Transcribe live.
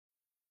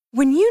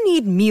When you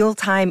need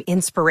mealtime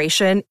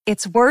inspiration,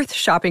 it's worth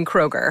shopping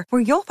Kroger,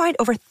 where you'll find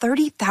over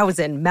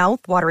 30,000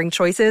 mouth-watering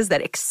choices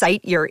that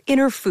excite your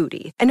inner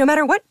foodie. And no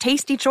matter what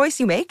tasty choice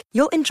you make,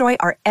 you'll enjoy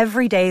our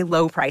everyday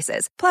low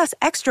prices, plus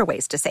extra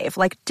ways to save,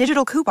 like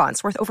digital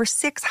coupons worth over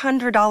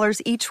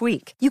 $600 each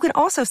week. You can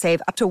also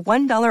save up to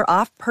 $1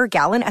 off per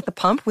gallon at the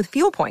pump with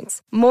fuel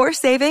points. More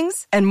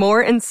savings and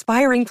more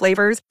inspiring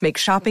flavors make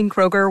shopping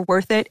Kroger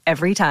worth it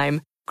every time.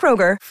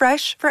 Kroger,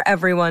 fresh for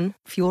everyone.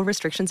 Fuel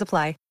restrictions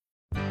apply.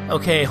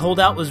 Okay, Hold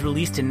Out was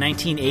released in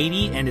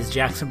 1980 and is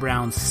Jackson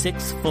Browne's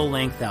sixth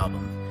full-length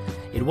album.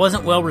 It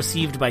wasn't well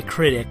received by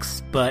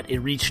critics, but it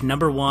reached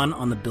 #1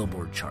 on the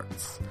Billboard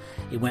charts.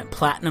 It went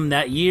platinum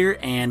that year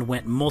and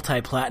went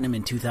multi-platinum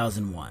in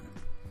 2001.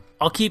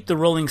 I'll keep the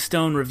Rolling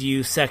Stone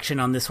review section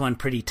on this one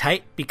pretty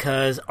tight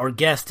because our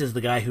guest is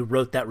the guy who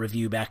wrote that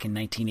review back in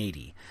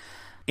 1980.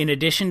 In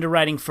addition to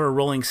writing for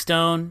Rolling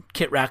Stone,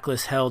 Kit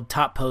Rackless held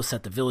top posts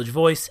at The Village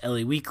Voice,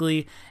 LA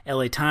Weekly,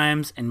 LA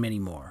Times, and many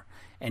more,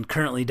 and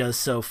currently does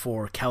so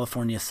for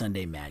California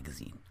Sunday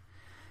Magazine.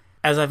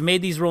 As I've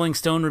made these Rolling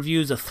Stone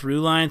reviews a through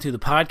line through the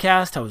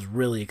podcast, I was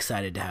really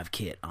excited to have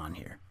Kit on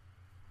here.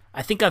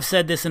 I think I've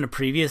said this in a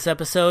previous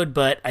episode,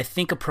 but I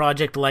think a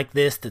project like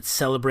this that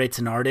celebrates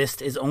an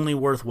artist is only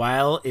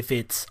worthwhile if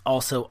it's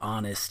also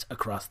honest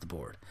across the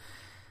board.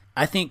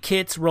 I think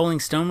Kit's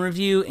Rolling Stone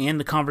review and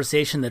the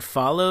conversation that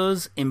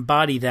follows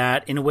embody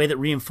that in a way that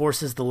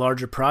reinforces the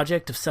larger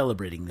project of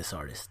celebrating this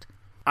artist.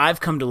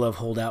 I've come to love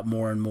Hold Out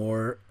more and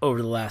more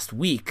over the last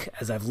week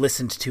as I've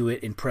listened to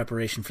it in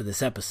preparation for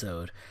this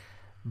episode.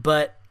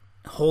 But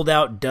Hold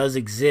Out does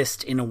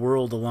exist in a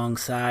world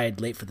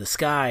alongside Late for the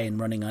Sky and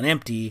Running on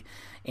Empty,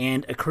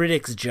 and a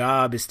critic's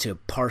job is to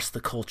parse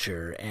the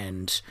culture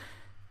and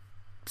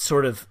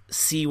sort of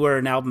see where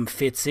an album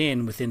fits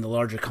in within the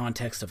larger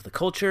context of the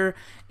culture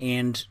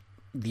and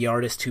the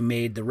artist who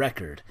made the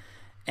record.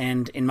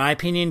 And in my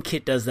opinion,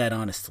 Kit does that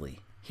honestly.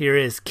 Here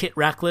is Kit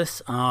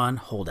Rackless on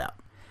Hold Out.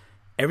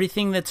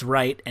 Everything that's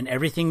right and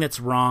everything that's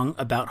wrong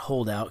about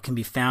Hold Out can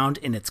be found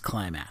in its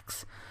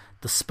climax.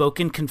 The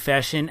spoken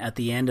confession at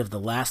the end of the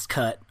last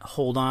cut,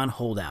 Hold On,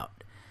 Hold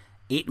Out.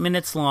 8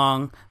 minutes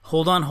long,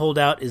 Hold On, Hold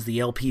Out is the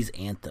LP's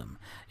anthem,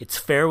 its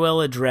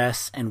farewell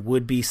address and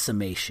would-be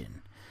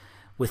summation.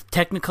 With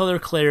Technicolor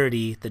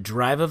clarity, the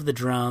drive of the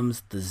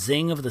drums, the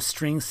zing of the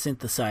string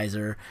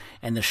synthesizer,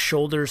 and the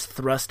shoulders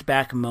thrust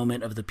back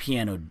moment of the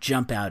piano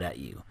jump out at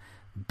you,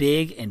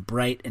 big and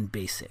bright and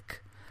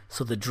basic.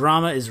 So the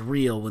drama is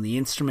real when the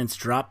instruments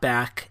drop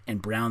back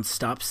and Browne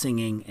stops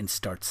singing and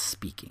starts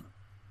speaking.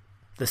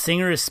 The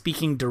singer is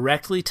speaking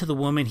directly to the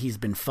woman he's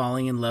been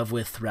falling in love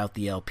with throughout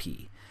the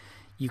LP.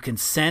 You can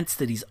sense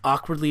that he's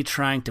awkwardly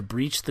trying to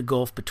breach the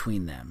gulf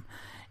between them,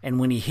 and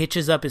when he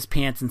hitches up his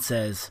pants and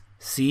says,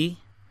 "See?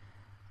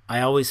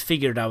 I always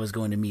figured I was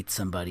going to meet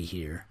somebody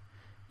here,"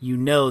 you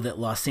know that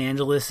Los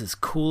Angeles'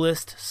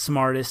 coolest,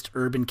 smartest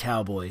urban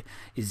cowboy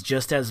is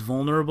just as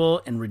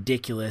vulnerable and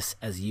ridiculous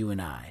as you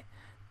and I.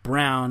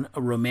 Browne,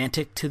 a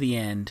romantic to the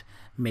end,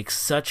 makes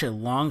such a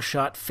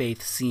long-shot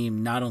faith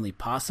seem not only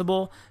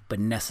possible, but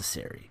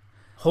necessary.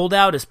 Hold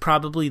Out is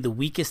probably the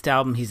weakest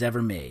album he's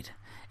ever made,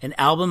 an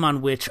album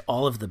on which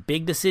all of the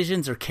big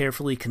decisions are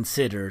carefully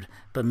considered,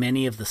 but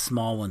many of the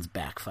small ones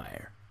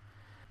backfire.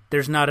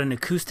 There's not an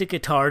acoustic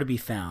guitar to be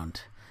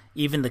found.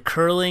 Even the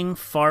curling,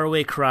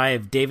 faraway cry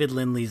of David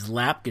Lindley's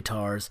lap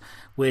guitars,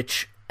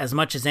 which, as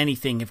much as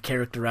anything have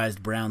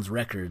characterized Browne's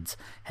records,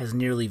 has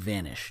nearly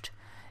vanished.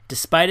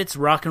 Despite its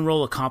rock and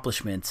roll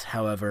accomplishments,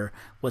 however,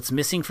 what's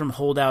missing from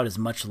Hold Out is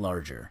much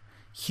larger.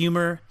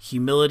 Humor,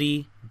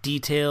 humility,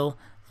 detail,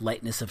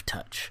 lightness of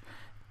touch.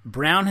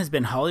 Browne has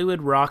been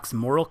Hollywood rock's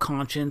moral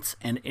conscience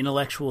and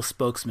intellectual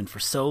spokesman for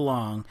so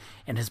long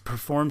and has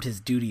performed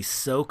his duties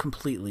so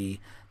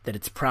completely that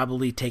it's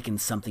probably taken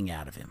something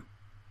out of him.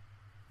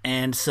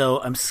 And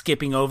so I'm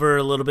skipping over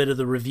a little bit of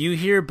the review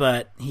here,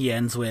 but he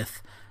ends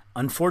with,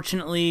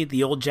 "Unfortunately,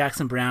 the old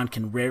Jackson Browne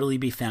can rarely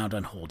be found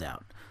on Hold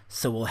Out,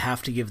 so we'll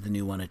have to give the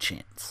new one a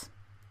chance."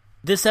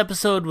 This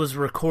episode was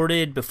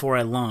recorded before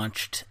I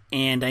launched,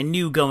 and I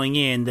knew going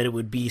in that it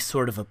would be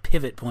sort of a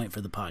pivot point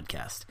for the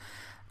podcast.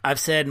 I've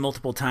said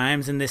multiple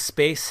times in this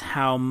space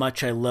how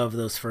much I love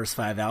those first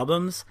 5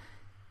 albums.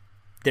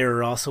 There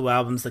are also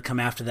albums that come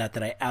after that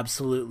that I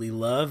absolutely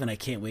love, and I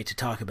can't wait to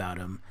talk about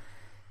them.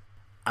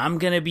 I'm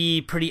going to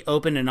be pretty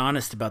open and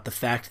honest about the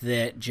fact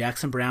that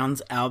Jackson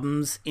Browne's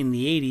albums in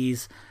the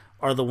 80s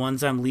are the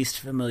ones I'm least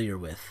familiar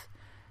with.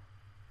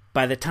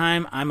 By the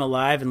time I'm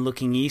Alive and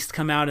Looking East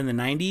come out in the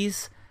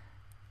 90s,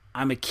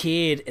 I'm a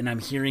kid and I'm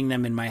hearing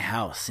them in my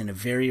house in a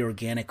very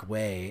organic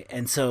way.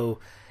 And so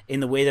in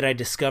the way that I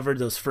discovered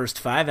those first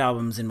 5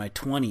 albums in my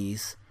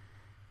 20s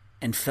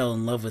and fell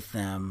in love with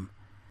them,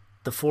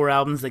 the 4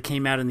 albums that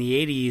came out in the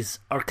 80s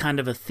are kind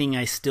of a thing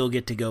I still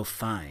get to go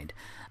find.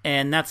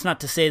 And that's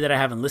not to say that I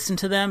haven't listened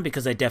to them,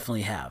 because I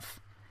definitely have.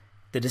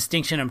 The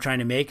distinction I'm trying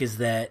to make is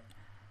that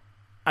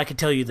I could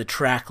tell you the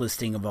track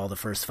listing of all the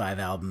first 5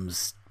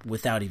 albums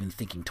without even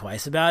thinking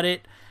twice about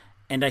it,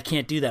 and I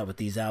can't do that with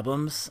these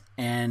albums.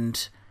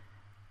 And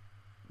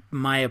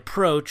my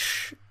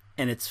approach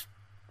and it's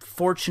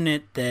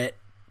fortunate that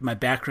my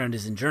background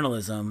is in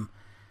journalism.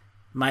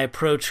 My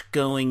approach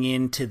going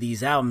into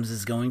these albums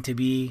is going to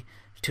be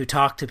to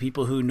talk to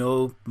people who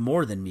know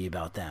more than me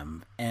about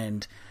them.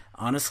 And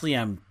honestly,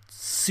 I'm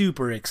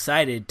super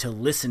excited to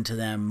listen to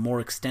them more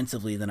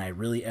extensively than I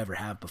really ever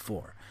have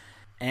before.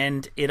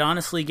 And it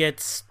honestly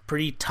gets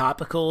pretty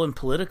topical and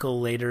political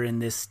later in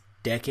this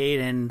decade,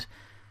 and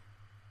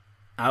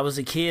I was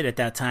a kid at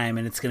that time,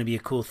 and it's going to be a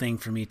cool thing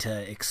for me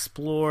to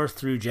explore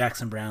through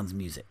Jackson Browne's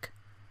music.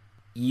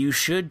 You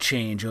should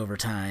change over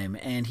time,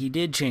 and he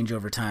did change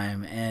over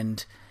time,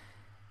 and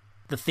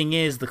the thing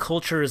is, the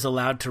culture is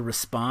allowed to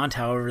respond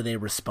however they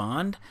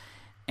respond,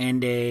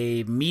 and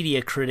a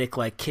media critic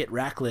like Kit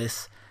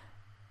Rackless,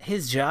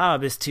 his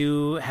job is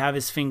to have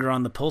his finger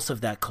on the pulse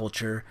of that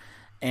culture,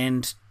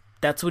 and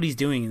that's what he's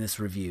doing in this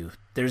review.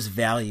 There's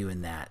value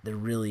in that. There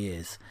really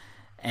is.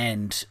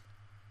 And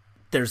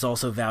there's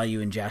also value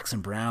in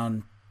Jackson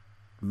Browne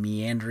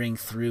meandering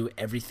through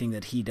everything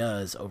that he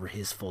does over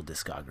his full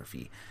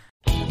discography.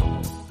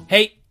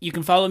 Hey, you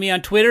can follow me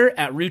on Twitter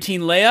at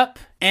Routine Layup.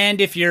 And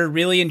if you're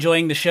really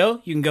enjoying the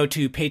show, you can go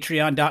to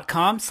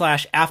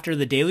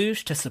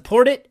patreon.com/afterthedeluge to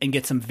support it and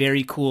get some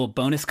very cool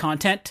bonus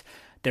content.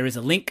 There is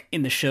a link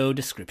in the show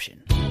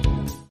description.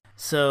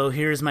 So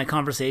here's my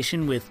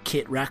conversation with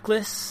Kit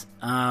Rackless.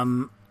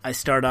 I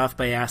start off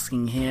by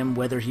asking him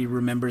whether he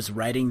remembers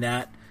writing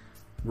that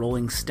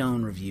Rolling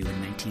Stone review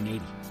in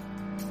 1980.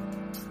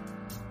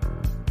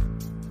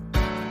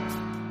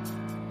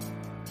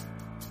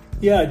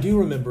 Yeah, I do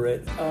remember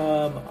it.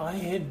 I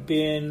had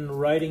been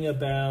writing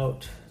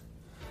about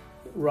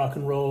rock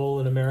and roll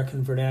and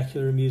American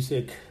vernacular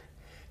music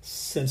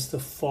since the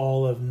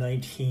fall of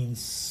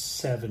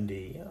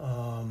 1970,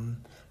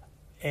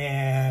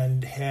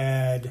 and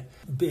had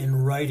been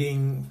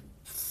writing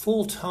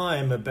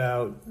full-time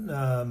about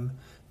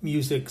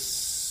music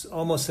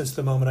almost since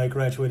the moment I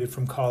graduated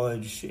from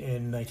college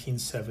in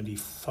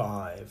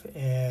 1975.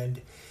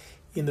 And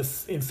in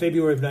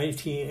February of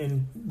 19,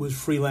 and was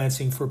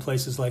freelancing for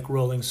places like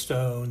Rolling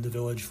Stone, The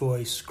Village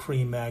Voice,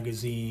 Cream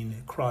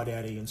Magazine,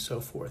 Crawdaddy, and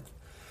so forth.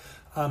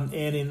 And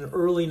in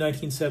early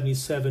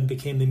 1977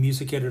 became the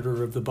music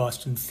editor of the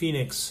Boston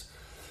Phoenix,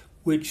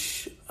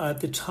 which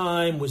at the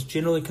time was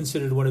generally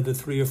considered one of the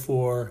 3 or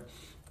 4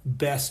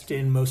 best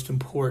and most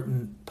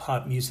important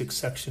pop music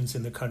sections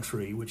in the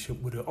country, which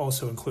would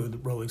also include the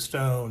Rolling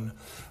Stone,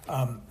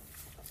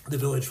 The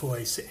Village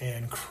Voice,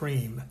 and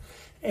Cream.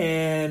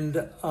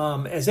 And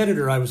as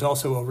editor, I was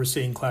also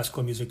overseeing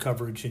classical music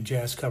coverage and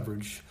jazz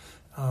coverage,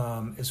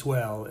 as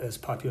well as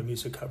popular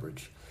music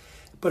coverage.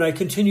 But I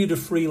continued to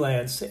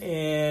freelance,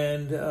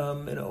 and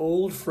an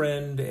old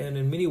friend and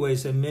in many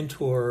ways a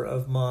mentor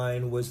of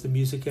mine was the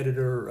music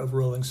editor of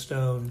Rolling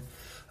Stone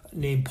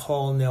named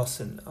Paul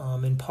Nelson.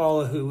 And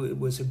Paul, who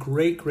was a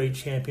great, great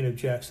champion of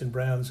Jackson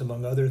Browne's,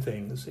 among other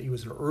things. He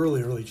was an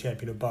early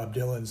champion of Bob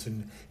Dylan's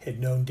and had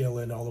known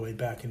Dylan all the way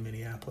back in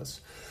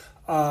Minneapolis.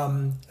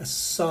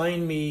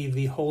 Assigned me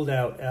the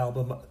Holdout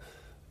album,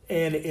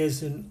 and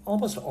as in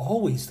almost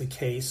always the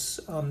case,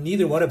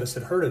 neither one of us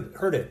had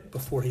heard it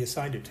before he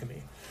assigned it to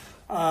me.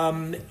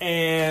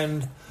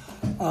 And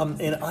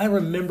I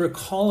remember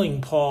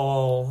calling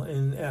Paul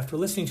and after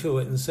listening to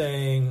it and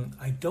saying,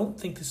 I don't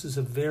think this is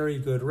a very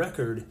good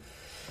record.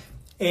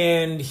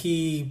 And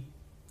he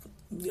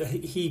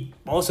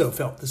also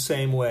felt the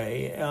same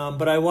way,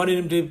 but I wanted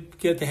him to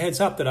get the heads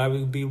up that I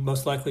would be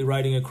most likely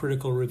writing a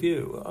critical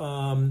review.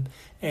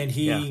 And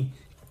he,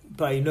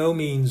 by no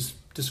means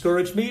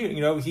discouraged me.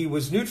 He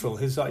was neutral.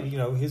 His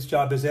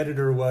job as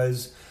editor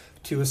was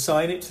to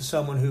assign it to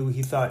someone who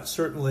he thought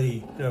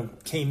certainly,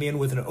 came in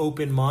with an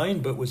open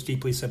mind, but was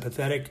deeply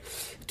sympathetic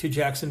to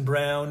Jackson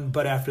Browne.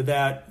 But after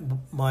that,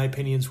 my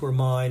opinions were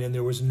mine, and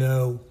there was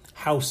no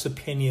house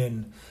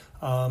opinion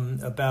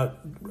about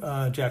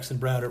Jackson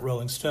Browne at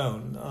Rolling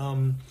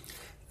Stone.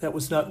 That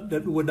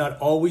would not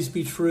always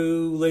be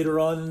true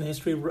later on in the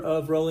history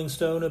of Rolling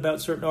Stone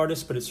about certain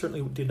artists, but it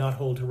certainly did not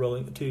hold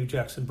to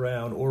Jackson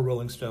Browne or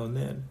Rolling Stone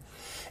then.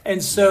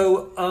 And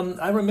so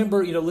I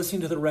remember,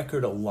 listening to the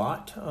record a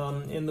lot.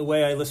 In the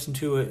way I listened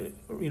to it,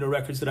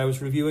 records that I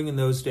was reviewing in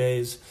those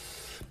days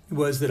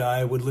was that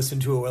I would listen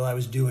to it while I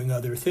was doing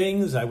other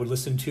things. I would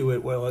listen to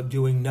it while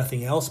doing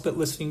nothing else but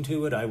listening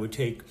to it. I would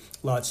take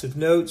lots of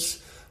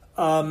notes.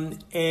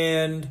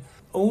 And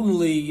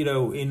only,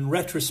 in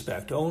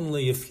retrospect,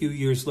 only a few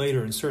years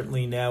later, and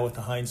certainly now with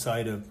the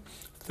hindsight of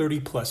 30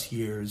 plus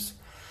years,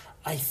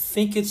 I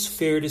think it's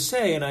fair to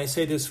say, and I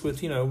say this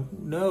with,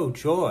 no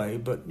joy,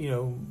 but,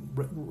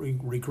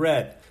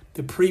 regret,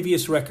 the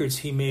previous records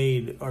he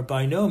made are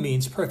by no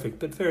means perfect,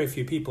 but very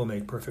few people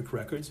make perfect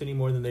records any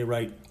more than they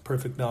write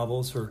perfect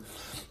novels or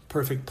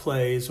perfect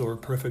plays or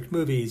perfect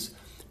movies.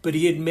 But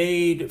he had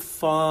made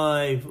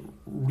 5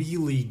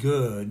 really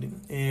good,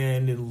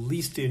 and at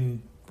least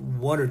in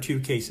 1 or 2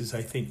 cases,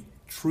 I think,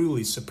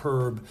 truly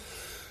superb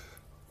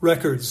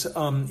records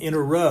in a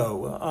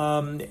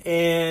row.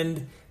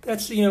 And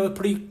that's, a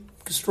pretty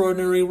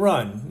extraordinary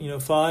run.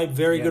 5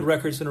 very good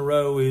records in a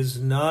row is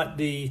not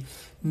the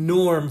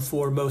norm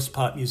for most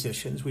pop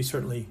musicians. We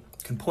certainly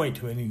can point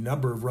to any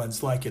number of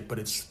runs like it, but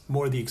it's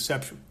more the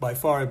exception, by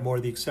far more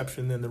the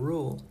exception than the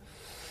rule.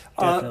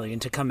 Definitely,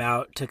 and to come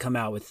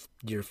out with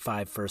your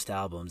 5 first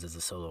albums as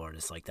a solo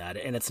artist like that,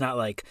 and it's not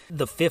like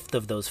the 5th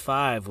of those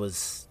 5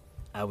 was,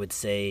 I would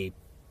say,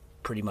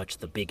 pretty much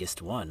the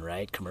biggest one,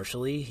 right?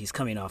 Commercially, he's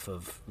coming off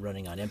of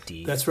Running on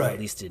Empty. That's right. At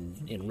least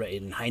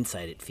in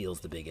hindsight, it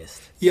feels the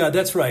biggest. Yeah,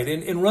 that's right.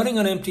 And Running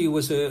on Empty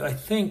was I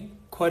think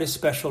quite a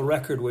special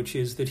record, which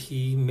is that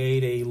he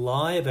made a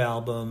live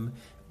album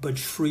but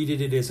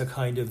treated it as a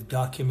kind of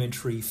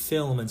documentary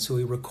film. And so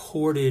he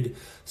recorded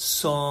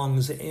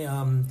songs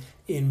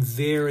in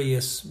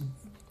various,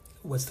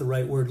 what's the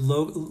right word,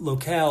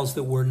 locales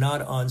that were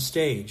not on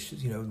stage.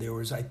 There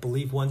was, I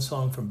believe, one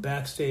song from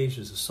backstage.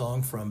 There's a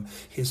song from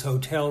his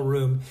hotel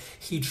room.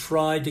 He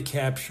tried to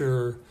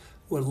capture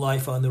what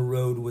life on the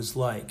road was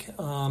like.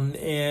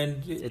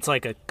 And it's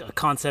like a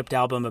concept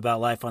album about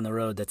life on the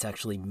road that's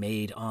actually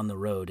made on the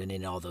road and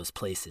in all those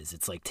places.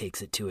 It's like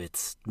takes it to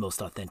its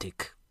most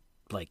authentic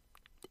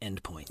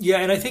end point. Yeah,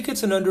 and I think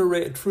it's an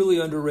truly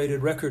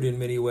underrated record in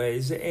many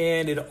ways.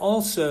 And it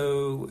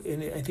also,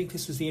 and I think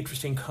this is the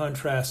interesting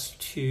contrast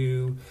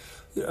to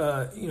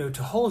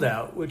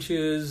Holdout, which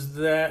is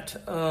that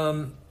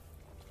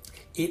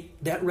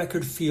that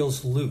record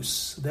feels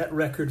loose. That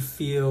record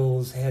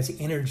has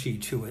energy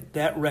to it.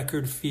 That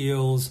record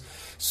feels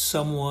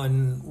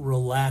someone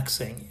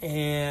relaxing.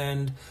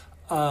 And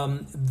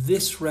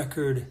this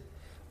record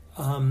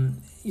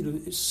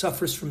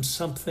suffers from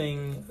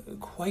something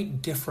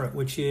quite different,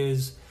 which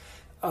is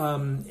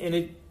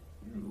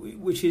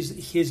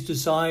his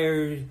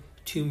desire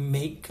to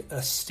make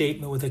a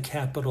statement with a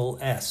capital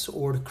S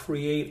or to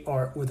create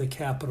art with a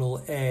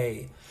capital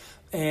A.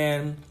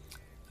 And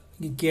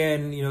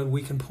again,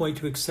 we can point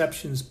to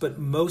exceptions, but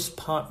most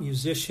pop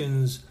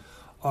musicians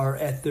are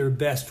at their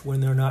best when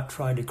they're not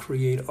trying to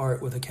create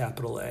art with a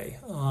capital A.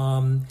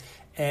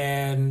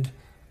 And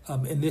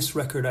this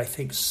record, I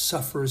think,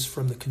 suffers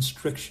from the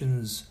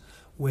constrictions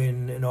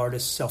when an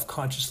artist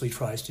self-consciously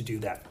tries to do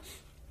that.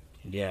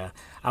 Yeah.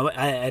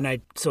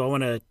 So I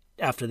want to,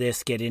 after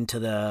this, get into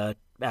the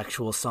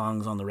actual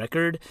songs on the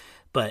record.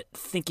 But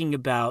thinking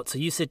about, so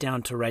you sit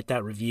down to write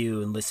that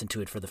review and listen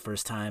to it for the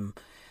first time.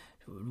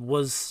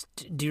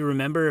 Do you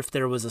remember if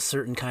there was a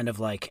certain kind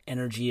of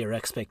energy or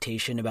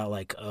expectation about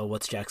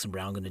what's Jackson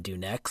Browne going to do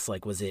next?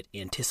 Was it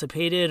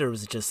anticipated, or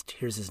was it just,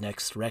 here's his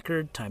next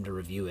record, time to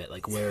review it?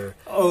 Where?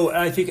 Oh,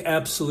 I think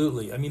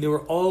absolutely. I mean, there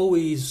were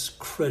always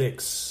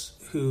critics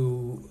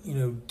who,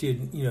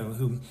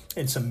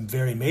 and some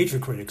very major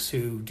critics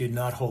who did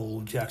not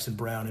hold Jackson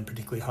Browne in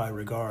particularly high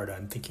regard.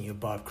 I'm thinking of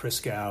Bob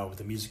Christgau,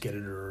 the music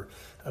editor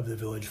of the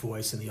Village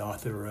Voice and the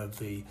author of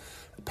the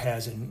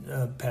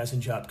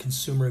Pazinjop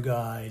Consumer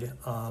Guide,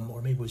 or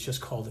maybe it was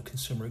just called the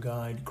Consumer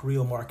Guide.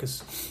 Greil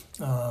Marcus,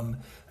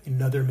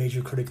 another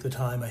major critic at the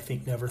time, I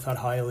think never thought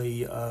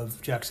highly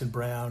of Jackson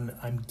Browne.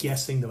 I'm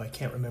guessing, though I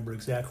can't remember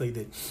exactly,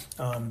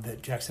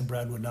 that Jackson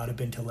Browne would not have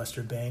been to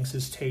Lester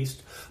Bangs'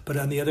 taste. But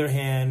on the other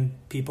hand,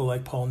 people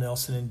like Paul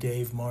Nelson and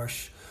Dave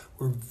Marsh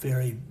were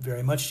very,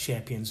 very much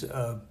champions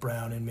of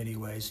Browne in many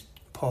ways,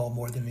 Paul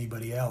more than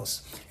anybody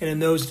else. And in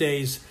those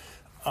days,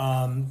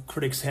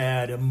 critics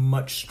had a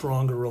much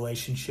stronger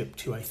relationship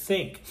to, I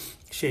think,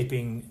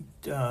 shaping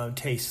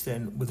taste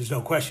than, well, there's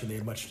no question they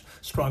had a much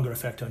stronger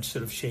effect on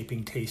sort of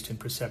shaping taste and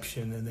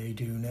perception than they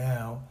do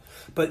now.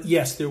 But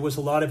yes, there was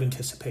a lot of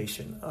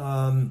anticipation.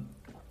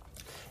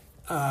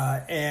 And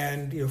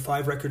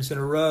 5 records in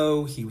a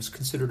row, he was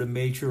considered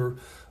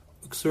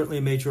certainly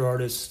a major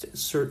artist,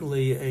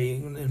 certainly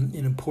an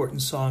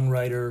important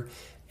songwriter,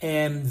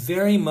 and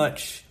very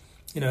much,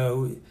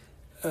 I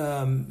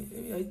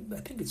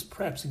think it's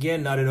perhaps,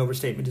 again, not an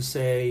overstatement to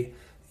say,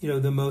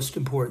 the most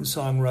important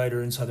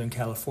songwriter in Southern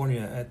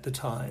California at the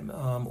time,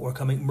 or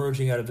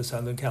merging out of the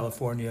Southern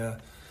California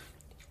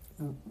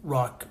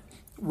rock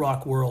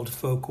world,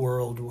 folk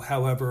world,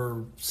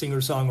 however,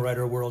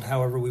 singer-songwriter world,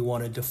 however we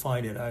want to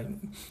define it.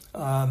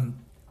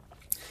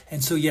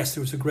 And so, yes,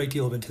 there was a great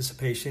deal of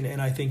anticipation,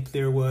 and I think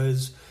there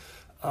was,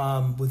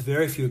 with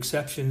very few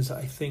exceptions,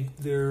 I think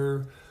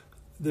there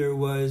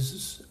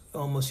was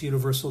almost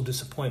universal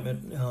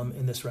disappointment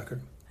in this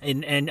record.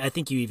 And I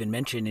think you even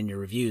mentioned in your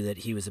review that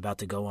he was about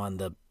to go on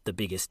the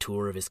biggest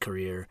tour of his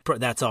career.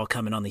 That's all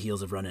coming on the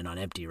heels of Running on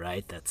Empty,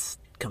 right? That's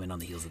coming on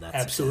the heels of that.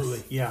 Absolutely,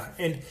 success. Yeah.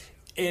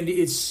 And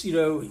it's,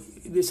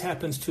 this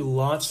happens to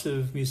lots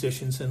of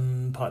musicians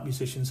and pop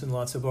musicians and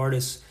lots of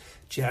artists.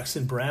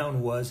 Jackson Browne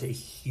was a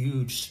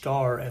huge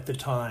star at the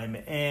time,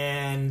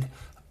 and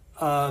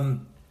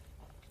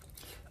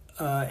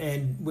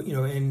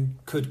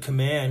could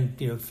command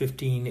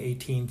 15,000,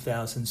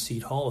 18,000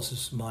 seat halls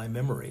is my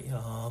memory.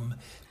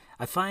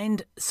 I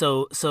find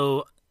so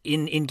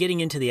in getting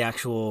into the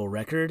actual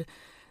record,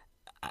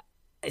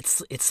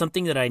 it's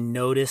something that I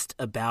noticed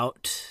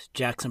about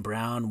Jackson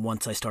Browne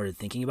once I started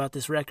thinking about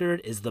this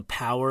record is the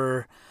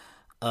power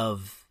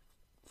of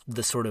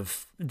the sort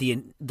of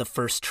the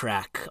first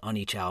track on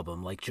each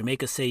album, like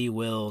Jamaica Say You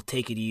Will,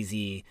 Take It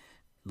Easy,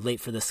 Late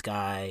for the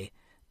Sky,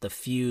 The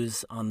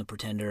Fuse on The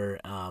Pretender,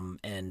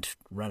 and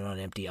Run on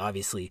Empty.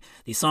 Obviously,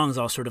 these songs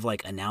all sort of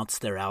like announce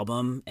their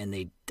album, and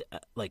they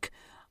like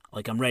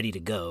I'm ready to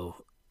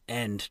go.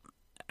 And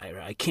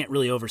I can't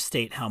really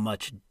overstate how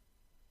much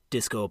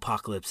Disco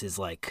Apocalypse is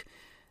like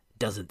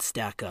doesn't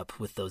stack up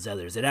with those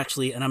others. It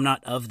actually, and I'm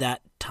not of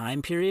that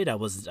time period. I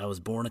was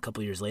born a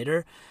couple years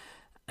later,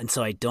 and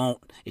so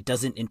it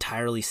doesn't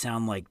entirely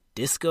sound like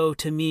disco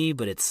to me,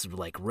 but it's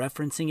like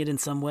referencing it in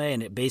some way,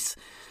 and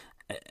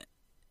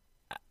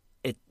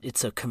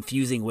it's a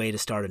confusing way to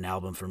start an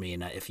album for me.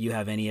 And if you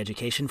have any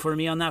education for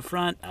me on that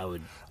front, I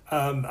would.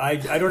 I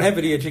don't have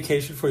any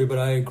education for you, but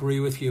I agree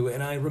with you.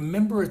 And I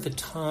remember at the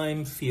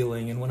time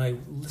feeling, and when I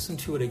listened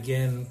to it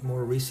again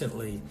more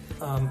recently,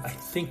 I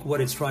think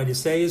what it's trying to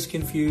say is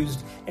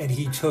confused, and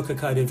he took a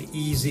kind of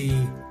easy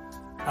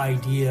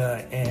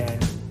idea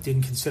and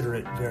didn't consider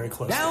it very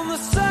closely. Down the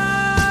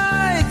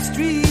side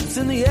streets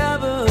in the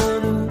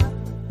avenue,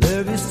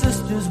 there be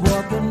sisters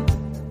walking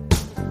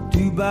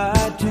 2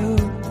 by 2.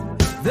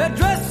 Their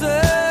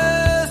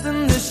dresses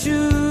and their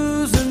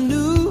shoes are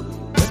new,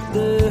 but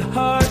their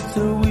hearts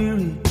are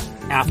weary.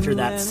 After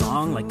that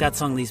song, like that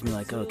song leaves me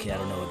like, okay, I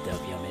don't know what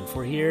W I'm in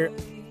for here.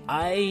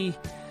 I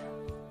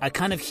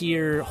kind of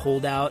hear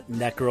Hold Out and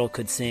That Girl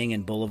Could Sing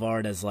and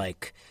Boulevard as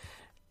like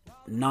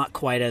not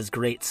quite as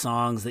great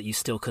songs that you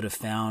still could have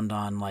found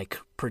on like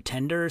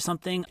Pretender or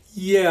something.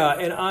 Yeah,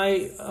 and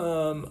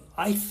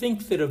I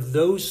think that of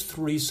those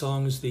 3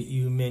 songs that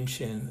you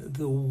mentioned,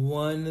 the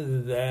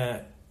one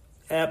that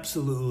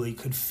absolutely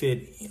could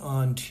fit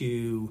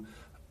onto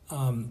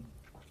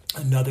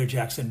another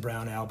Jackson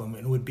Browne album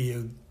and would be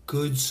a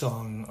good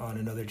song on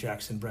another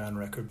Jackson Browne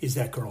record is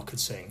That Girl Could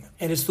Sing.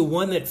 And it's the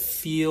one that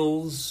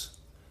feels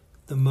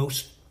the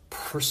most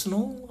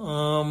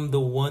personal, the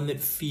one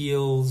that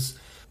feels,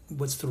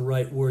 what's the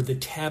right word,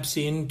 that taps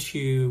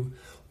into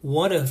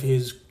one of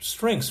his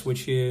strengths,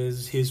 which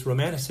is his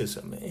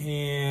romanticism.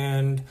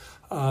 And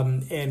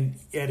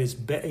at his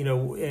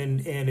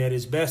at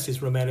his best,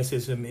 his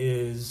romanticism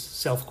is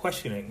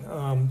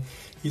self-questioning.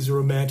 He's a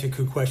romantic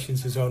who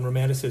questions his own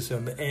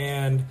romanticism,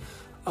 and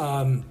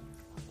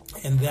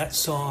that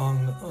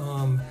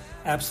song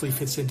absolutely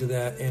fits into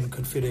that and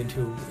could fit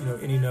into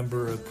any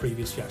number of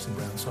previous Jackson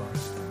Browne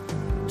songs.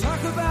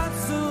 Talk about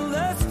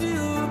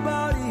celestial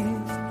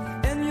bodies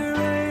and your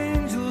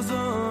angels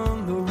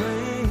on the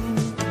range.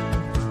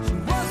 She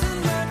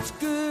wasn't much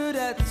good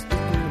at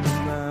sticking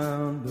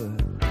around, but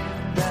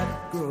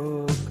that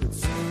girl could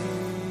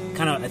sing.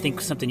 Kind of, I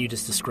think something you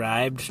just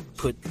described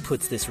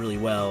puts this really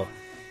well.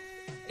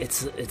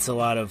 It's a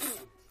lot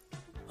of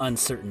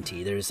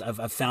uncertainty.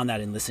 I've found that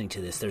in listening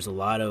to this. There's a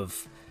lot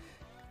of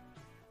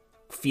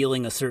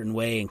feeling a certain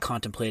way and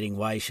contemplating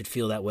why you should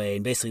feel that way,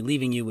 and basically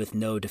leaving you with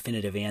no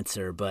definitive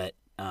answer, but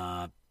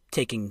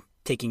taking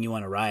you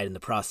on a ride in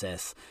the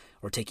process,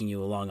 or taking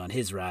you along on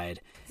his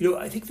ride.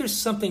 I think there's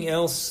something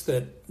else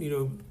that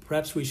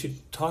perhaps we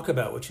should talk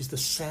about, which is the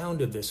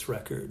sound of this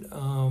record,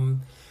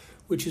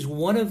 which is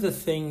one of the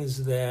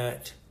things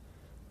that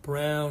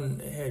Browne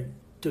had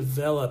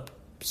developed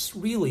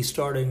really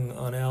starting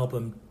on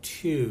album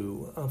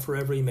 2, For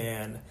Every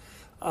Man,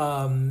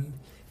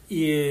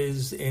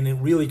 is, and it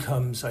really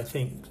comes, I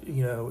think,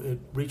 it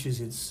reaches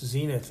its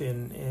zenith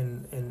in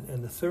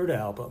the 3rd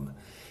album,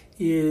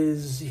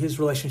 is his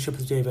relationship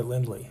with David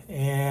Lindley.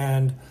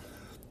 And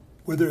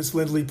whether it's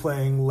Lindley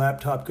playing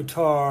laptop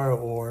guitar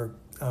or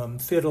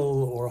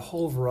fiddle or a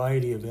whole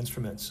variety of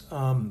instruments,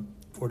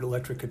 or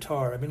electric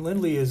guitar. I mean,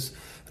 Lindley is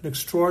an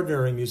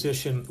extraordinary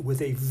musician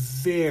with a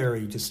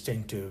very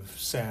distinctive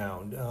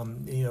sound.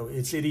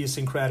 It's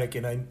idiosyncratic,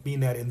 and I mean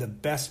that in the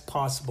best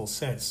possible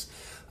sense,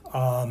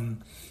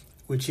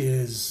 which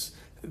is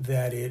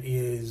that it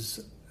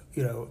is,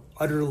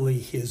 utterly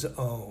his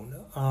own.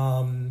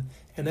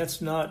 And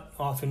that's not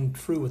often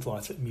true with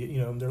lots of,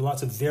 there are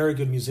lots of very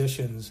good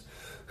musicians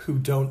who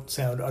don't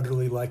sound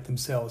utterly like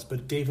themselves,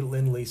 but David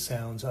Lindley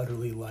sounds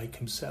utterly like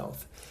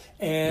himself.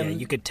 And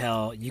you could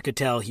tell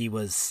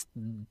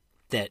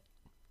that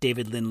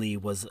David Lindley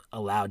was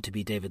allowed to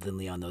be David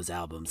Lindley on those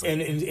albums.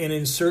 And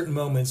in certain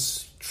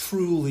moments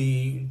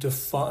truly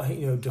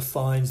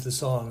defines the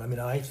song. I mean,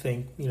 I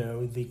think,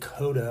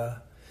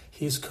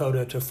 his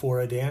coda to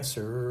For a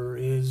Dancer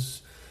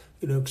is,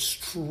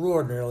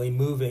 extraordinarily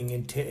moving,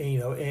 and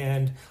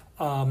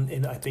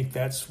I think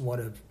that's one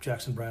of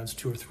Jackson Browne's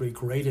 2 or 3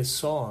 greatest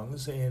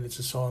songs, and it's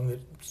a song that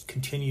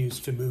continues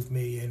to move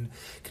me and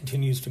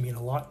continues to mean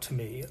a lot to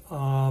me.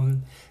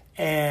 And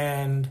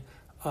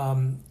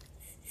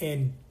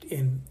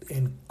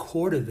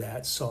core to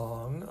that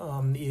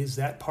song is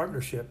that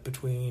partnership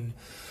between,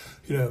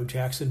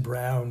 Jackson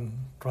Browne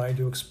trying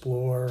to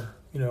explore,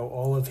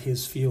 all of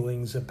his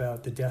feelings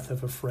about the death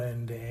of a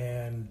friend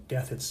and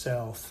death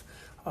itself,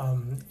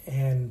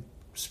 and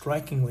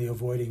strikingly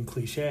avoiding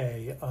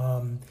cliche,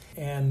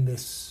 and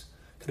this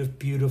kind of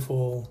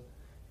beautiful,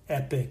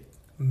 epic,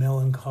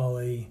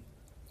 melancholy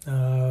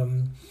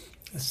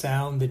a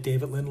sound that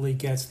David Lindley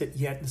gets that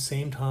yet at the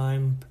same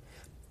time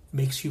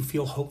makes you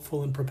feel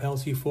hopeful and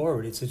propels you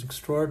forward. It's an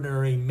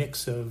extraordinary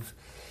mix of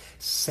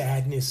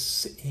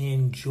sadness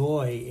and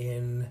joy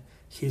in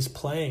his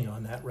playing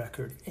on that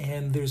record.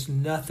 And there's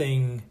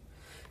nothing,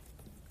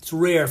 it's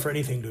rare for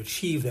anything to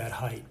achieve that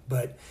height,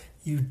 but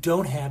you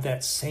don't have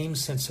that same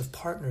sense of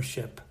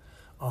partnership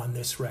on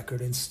this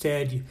record.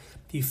 Instead,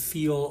 you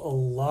feel a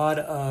lot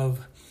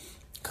of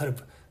kind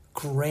of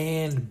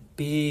grand,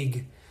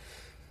 big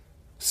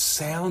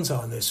sounds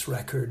on this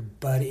record,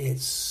 but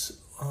it's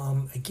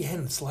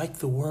again, it's like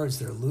the words,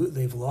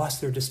 they've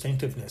lost their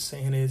distinctiveness,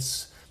 and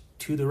it's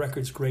to the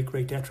record's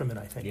great detriment,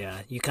 I think. Yeah,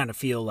 you kind of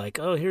feel like,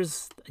 oh,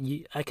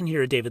 I can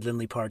hear a David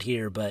Lindley part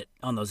here, but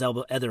on those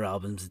other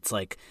albums, it's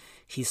like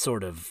he's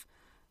sort of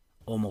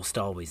almost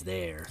always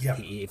there. Yeah.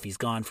 If he's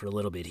gone for a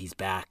little bit, he's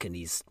back, and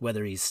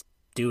whether he's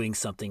doing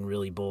something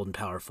really bold and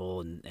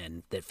powerful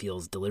and that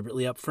feels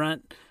deliberately up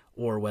front,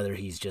 or whether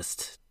he's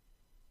just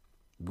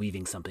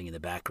weaving something in the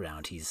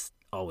background, he's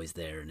always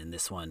there. And in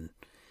this one,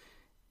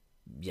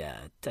 yeah,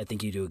 I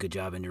think you do a good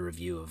job in your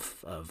review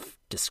of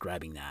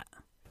describing that.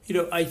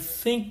 I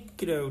think,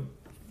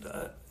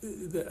 that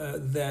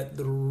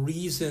the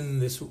reason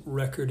this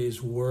record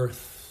is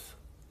worth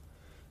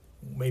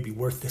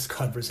this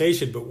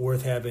conversation, but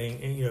worth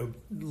having,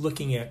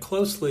 looking at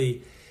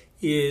closely,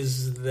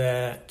 is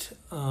that,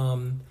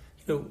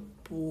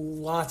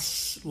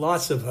 lots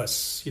of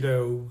us,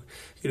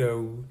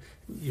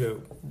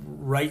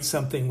 write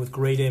something with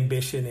great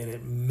ambition and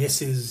it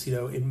misses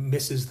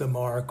the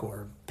mark,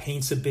 or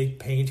paints a big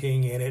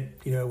painting and it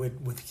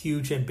with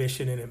huge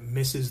ambition and it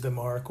misses the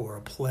mark, or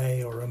a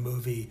play or a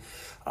movie.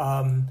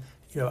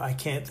 I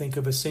can't think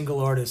of a single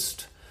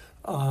artist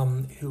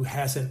who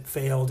hasn't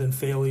failed, and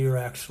failure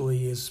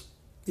actually is,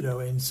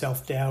 and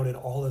self-doubt and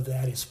all of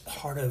that is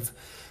part of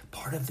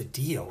the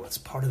deal. It's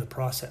part of the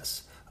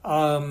process.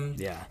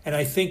 Yeah. And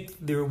I think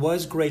there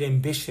was great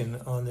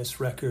ambition on this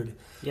record.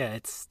 Yeah,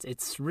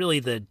 it's really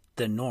the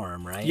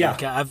norm, right? Yeah.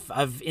 Like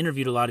I've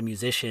interviewed a lot of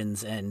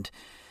musicians, and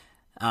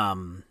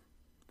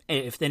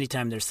if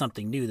anytime there's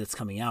something new that's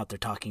coming out, they're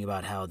talking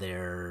about how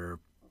they're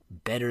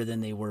better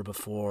than they were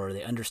before,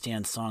 they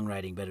understand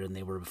songwriting better than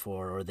they were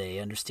before, or they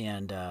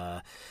understand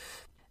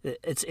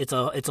it's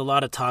a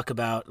lot of talk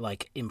about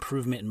like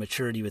improvement and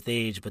maturity with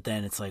age, but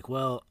then it's like,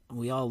 well,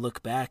 we all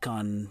look back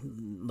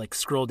on, like,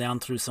 scroll down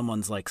through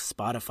someone's like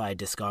Spotify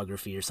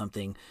discography or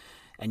something,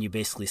 and you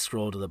basically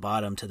scroll to the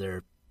bottom to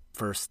their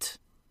first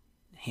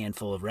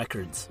handful of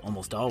records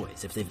almost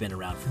always, if they've been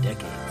around for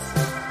decades.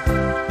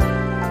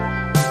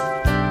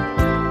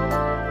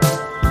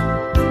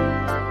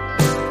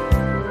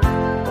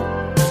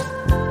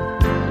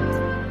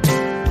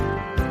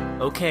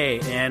 Okay,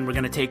 and we're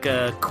going to take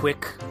a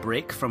quick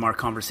break from our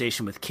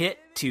conversation with Kit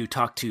to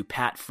talk to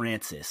Pat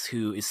Francis,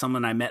 who is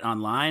someone I met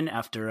online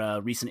after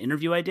a recent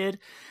interview I did.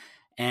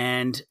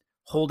 And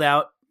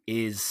Holdout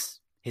is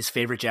his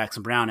favorite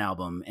Jackson Browne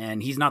album.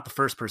 And he's not the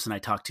first person I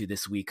talked to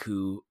this week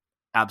who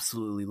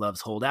absolutely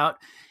loves Holdout.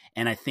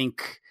 And I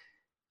think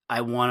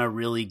I want to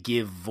really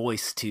give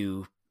voice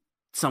to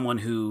someone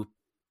who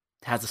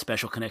has a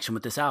special connection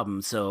with this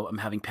album. So I'm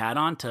having Pat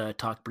on to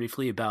talk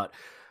briefly about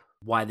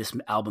why this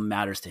album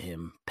matters to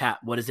him. Pat,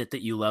 what is it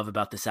that you love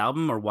about this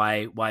album, or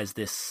why is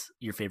this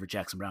your favorite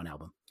Jackson Browne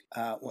album?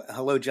 Well,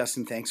 hello,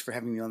 Justin. Thanks for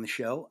having me on the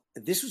show.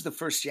 This was the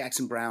first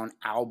Jackson Browne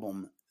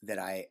album that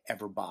I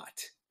ever bought.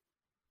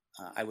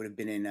 I would have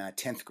been in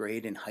 10th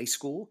grade in high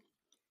school,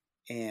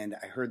 and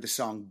I heard the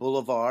song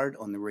Boulevard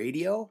on the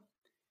radio,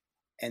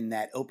 and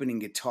that opening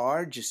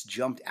guitar just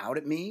jumped out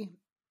at me,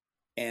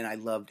 and I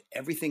loved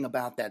everything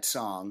about that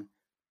song,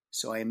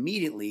 so I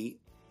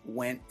immediately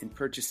went and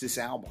purchased this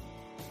album.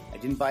 I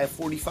didn't buy a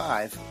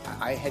 45.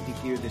 I had to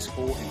hear this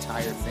whole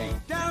entire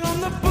thing. Down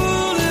on the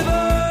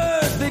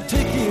boulevard, they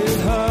take it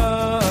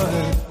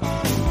hard.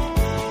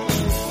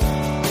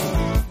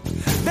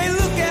 They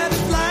look at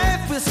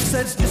life with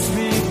such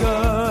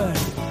disregard.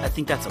 I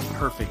think that's a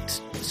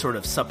perfect sort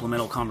of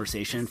supplemental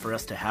conversation for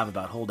us to have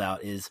about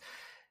Holdout is,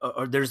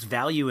 or there's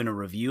value in a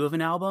review of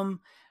an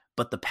album,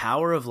 but the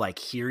power of like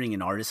hearing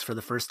an artist for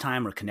the first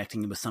time or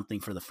connecting with something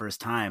for the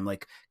first time,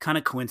 like kind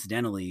of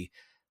coincidentally,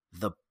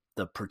 the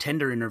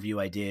Pretender interview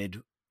I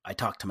did, I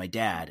talked to my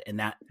dad, and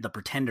that The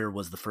Pretender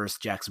was the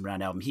first Jackson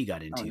Browne album he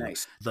got into. Oh,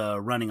 nice. The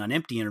Running on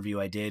Empty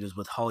interview I did was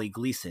with Holly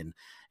Gleason,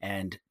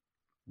 and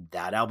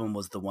that album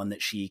was the one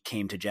that she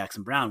came to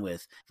Jackson Browne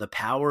with. The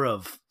power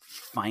of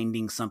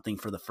finding something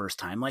for the first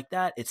time like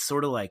that, it's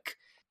sort of like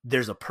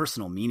there's a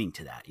personal meaning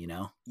to that, you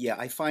know? Yeah,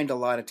 I find a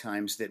lot of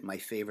times that my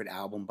favorite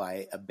album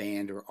by a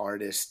band or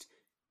artist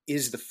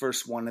is the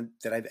first one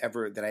that I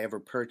ever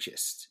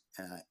purchased.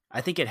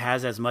 I think it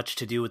has as much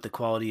to do with the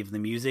quality of the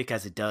music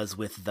as it does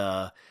with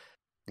the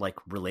like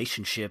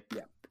relationship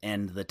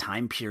and the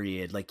time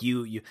period. Like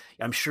you,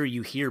 I'm sure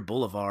you hear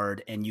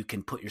Boulevard and you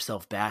can put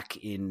yourself back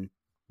in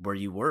where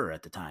you were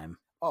at the time.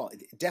 Oh,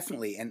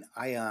 definitely. And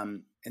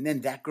and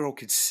then That Girl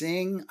Could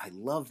Sing. I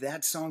love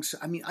that song. So,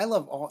 I mean, I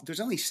love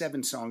there's only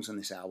 7 songs on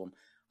this album.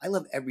 I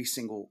love every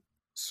single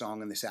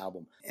song on this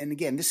album. And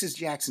again, this is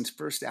Jackson's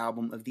first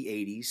album of the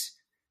 80s.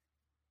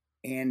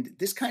 And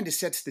this kind of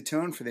sets the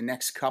tone for the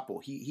next couple.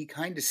 He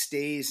kind of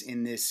stays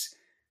in this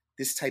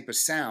type of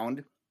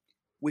sound,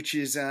 which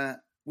is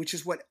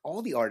what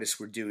all the artists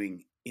were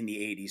doing in the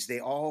 80s. They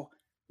all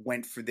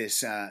went for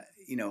this, a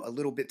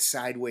little bit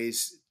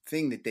sideways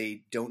thing that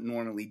they don't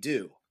normally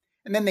do.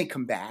 And then they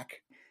come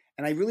back.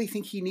 And I really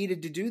think he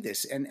needed to do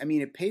this. And I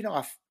mean, it paid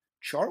off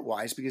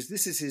chart-wise because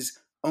this is his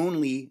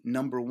only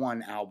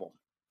 #1 album.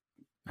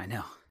 I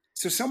know.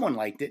 So someone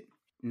liked it.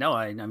 No,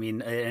 I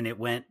mean, and it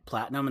went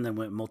platinum and then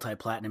went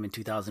multi-platinum in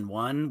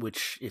 2001,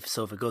 which if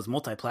it goes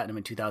multi-platinum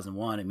in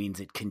 2001, it means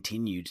it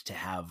continued to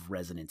have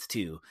resonance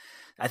too.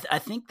 I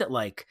think that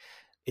like,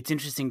 it's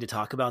interesting to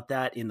talk about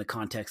that in the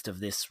context of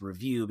this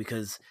review,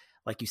 because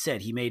like you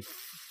said, he made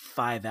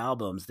 5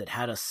 albums that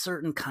had a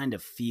certain kind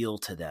of feel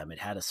to them. It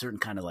had a certain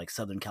kind of like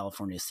Southern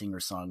California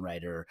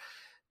singer-songwriter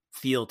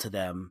feel to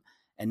them.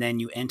 And then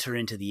you enter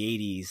into the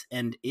 80s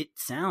and it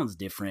sounds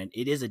different.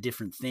 It is a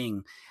different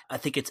thing. I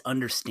think it's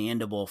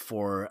understandable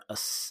for a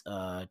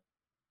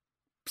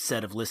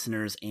set of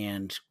listeners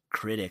and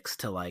critics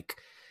to like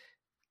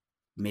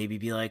maybe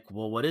be like,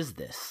 well, what is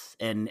this?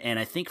 And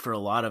I think for a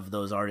lot of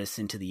those artists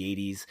into the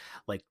 80s,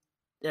 like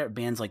there are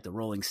bands like the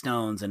Rolling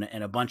Stones and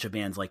a bunch of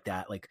bands like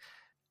that. Like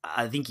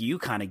I think you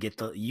kind of get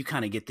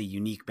the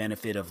unique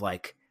benefit of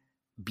like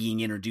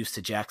being introduced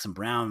to Jackson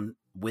Browne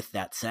with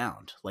that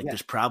sound. Like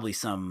there's probably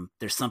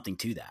there's something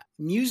to that.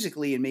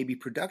 Musically and maybe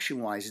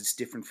production wise, it's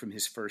different from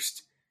his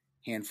first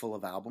handful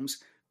of albums,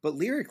 but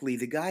lyrically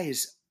the guy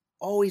is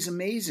always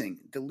amazing.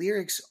 The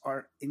lyrics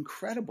are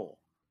incredible.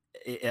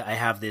 I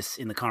have this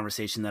in the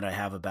conversation that I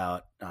have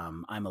about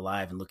I'm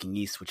Alive and Looking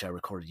East, which I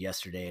recorded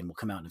yesterday and will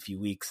come out in a few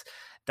weeks.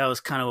 That was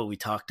kind of what we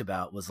talked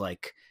about, was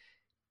like,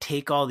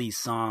 take all these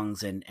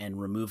songs and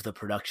remove the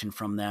production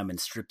from them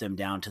and strip them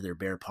down to their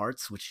bare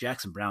parts, which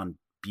Jackson Browne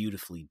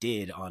beautifully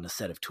did on a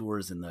set of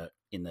tours in the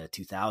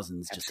 2000s. Absolutely.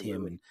 Just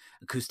him and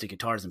acoustic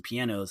guitars and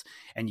pianos,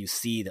 and you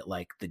see that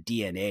like the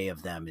DNA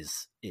of them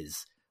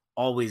is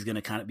always going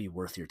to kind of be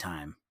worth your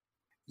time.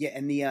 Yeah,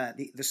 and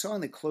the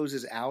song that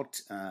closes out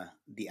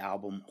the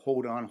album,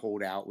 Hold On,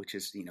 Hold Out, which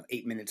is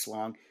 8 minutes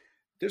long.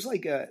 There's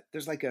like a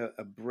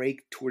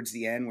break towards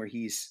the end where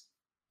he's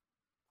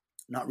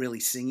not really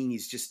singing,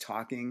 he's just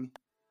talking.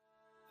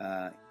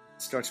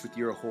 Starts with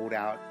 "You're a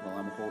holdout," well,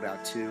 I'm a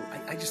holdout too.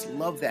 I just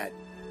love that.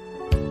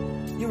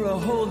 You're a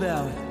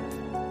holdout.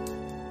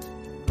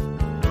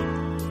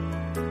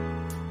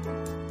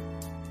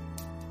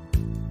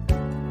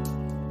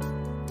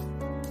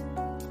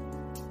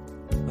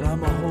 But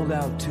I'm a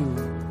holdout too.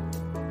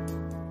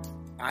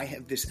 I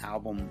have this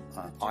album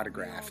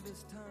autographed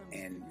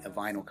and a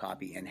vinyl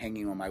copy and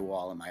hanging on my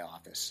wall in my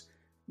office.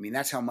 I mean,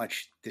 that's how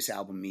much this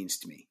album means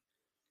to me.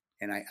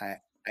 And I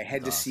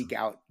had to seek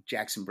out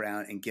Jackson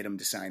Browne and get him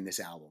to sign this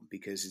album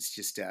because it's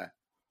just a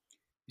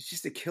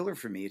killer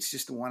for me. It's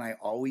just the one I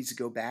always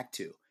go back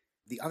to.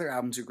 The other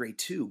albums are great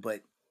too,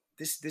 but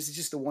this is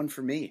just the one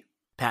for me.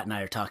 Pat and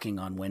I are talking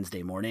on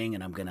Wednesday morning,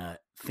 and I'm going to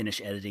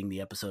finish editing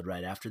the episode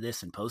right after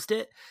this and post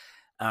it.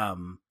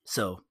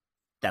 So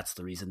that's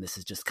the reason this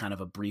is just kind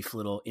of a brief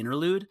little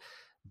interlude,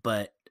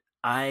 but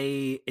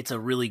it's a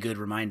really good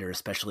reminder,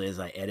 especially as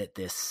I edit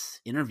this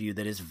interview,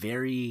 that is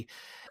very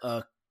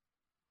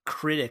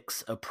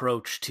critic's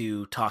approach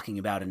to talking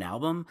about an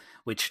album,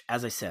 which,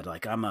 as I said,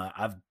 like I'm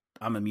a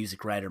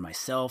music writer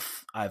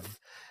myself.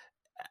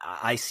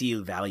 I see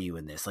value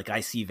in this. Like I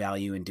see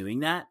value in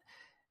doing that.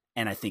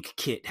 And I think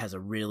Kit has a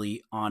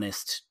really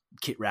honest,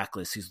 Kit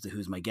Rackless,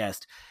 who's my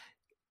guest,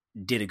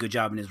 did a good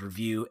job in his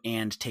review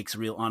and takes a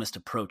real honest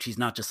approach. He's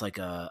not just like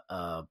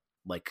a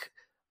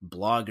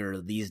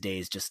blogger these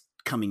days, just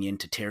coming in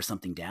to tear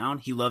something down.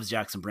 He loves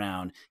Jackson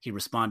Browne. He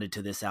responded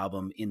to this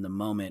album in the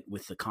moment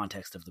with the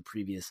context of the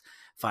previous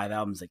 5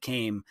 albums that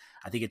came.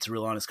 I think it's a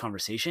real honest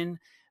conversation,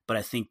 but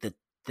I think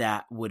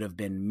that would have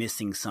been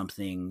missing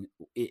something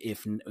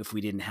if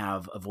we didn't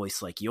have a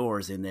voice like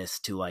yours in this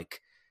to like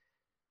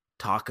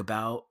talk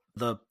about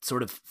the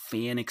sort of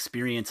fan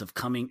experience of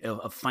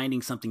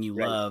finding something you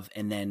love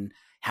and then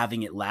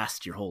having it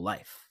last your whole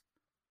life.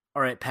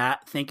 All right,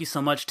 Pat, thank you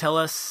so much. Tell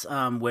us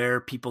where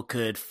people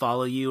could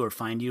follow you or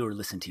find you or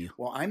listen to you.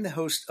 Well, I'm the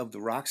host of the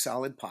Rock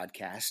Solid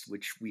podcast,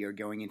 which we are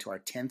going into our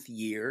 10th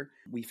year.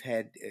 We've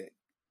had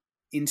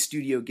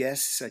in-studio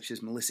guests such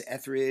as Melissa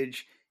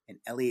Etheridge and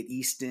Elliot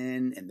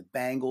Easton and the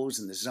Bangles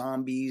and the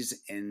Zombies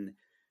and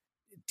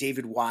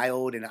David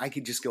Wild. And I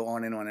could just go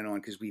on and on and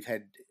on because we've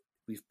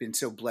been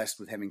so blessed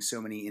with having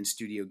so many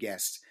in-studio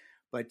guests.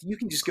 But you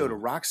can just go to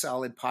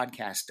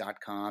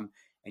rocksolidpodcast.com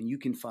and you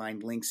can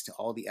find links to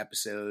all the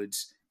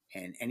episodes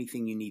and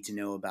anything you need to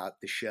know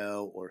about the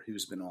show or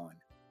who's been on.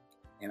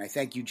 And I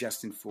thank you,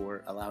 Justin,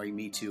 for allowing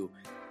me to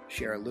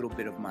share a little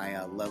bit of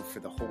my love for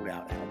the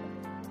Holdout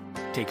album.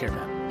 Take care,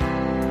 Pat.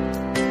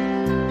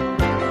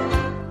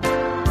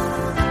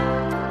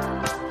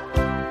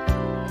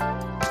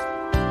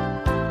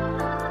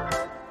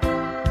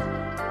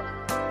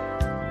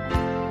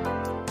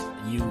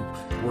 You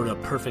were a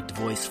perfect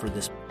voice for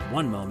this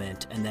one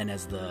moment, and then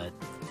as the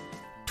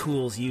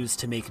tools used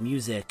to make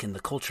music and the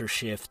culture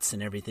shifts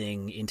and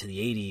everything into the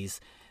 80s,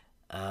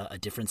 a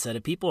different set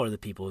of people are the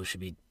people who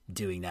should be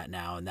doing that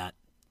now, and that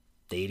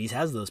the 80s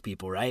has those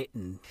people, right?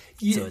 And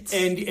so it's...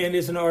 and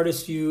as an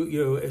artist, you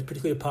know,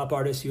 particularly a pop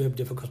artist, you have a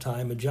difficult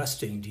time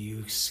adjusting. Do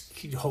you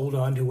hold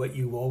on to what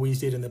you always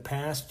did in the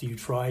past? Do you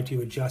try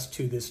to adjust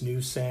to this new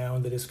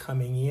sound that is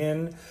coming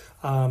in?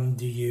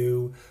 Do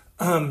you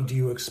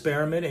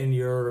experiment and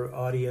your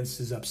audience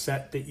is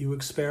upset that you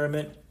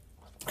experiment?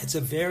 It's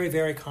a very,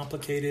 very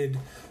complicated,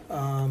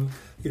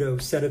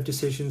 set of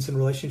decisions and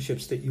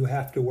relationships that you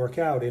have to work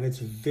out, and it's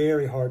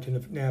very hard to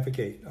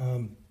navigate.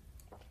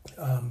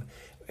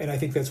 And I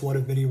think that's one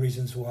of many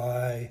reasons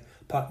why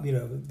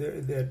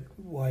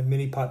why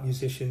many pop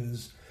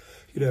musicians,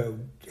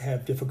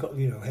 have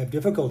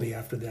difficulty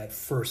after that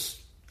first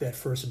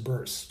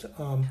burst.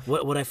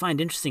 What I find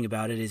interesting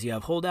about it is you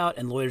have Hold Out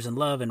and Lawyers in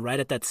Love, and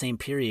right at that same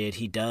period,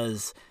 he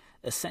does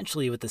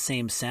essentially with the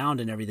same sound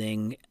and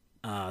everything,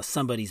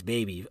 Somebody's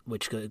Baby,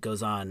 which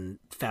goes on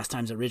Fast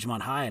Times at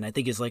Ridgemont High, and I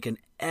think is like an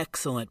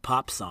excellent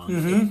pop song.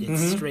 It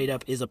straight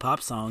up is a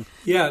pop song.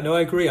 Yeah, no,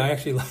 I agree.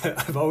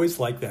 I've always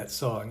liked that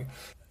song.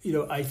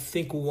 I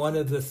think one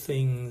of the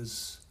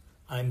things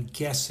I'm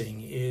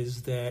guessing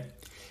is that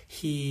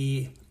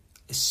he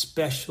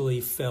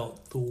especially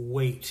felt the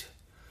weight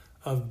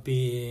of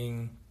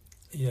being,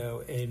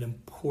 an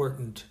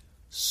important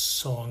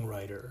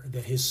songwriter,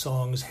 that his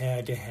songs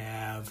had to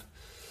have,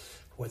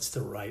 what's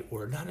the right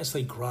word? Not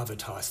necessarily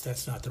gravitas,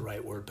 that's not the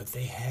right word, but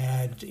they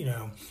had,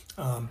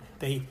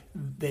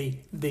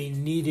 they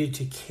needed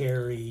to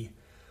carry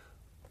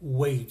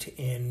weight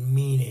and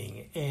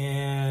meaning,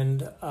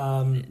 and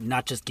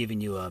not just giving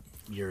you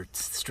your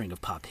string of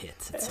pop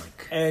hits. It's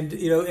like,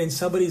 and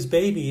Somebody's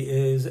Baby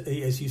is,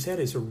 as you said,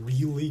 is a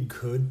really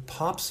good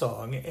pop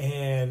song,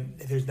 and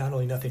there's not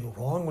only nothing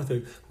wrong with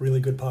a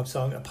really good pop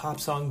song. A pop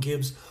song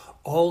gives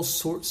all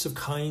sorts of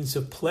kinds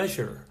of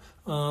pleasure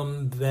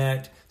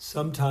that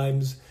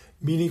sometimes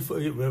meaningful,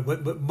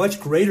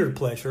 much greater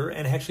pleasure,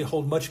 and actually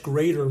hold much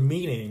greater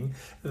meaning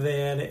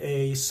than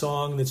a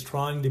song that's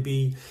trying to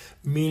be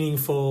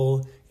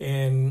meaningful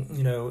and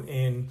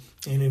and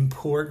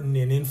important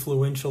and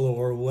influential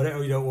or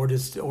whatever,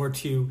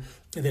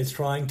 that's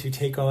trying to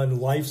take on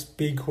life's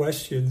big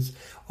questions.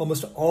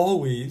 Almost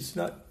always,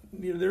 not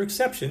there are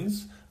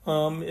exceptions,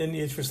 and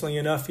interestingly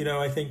enough,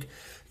 I think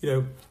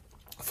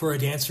For a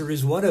Dancer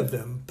is one of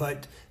them,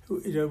 but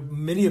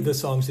many of the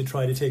songs that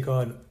try to take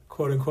on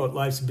quote unquote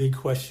life's big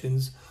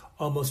questions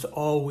almost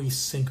always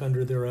sink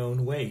under their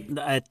own weight.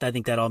 I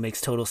think that all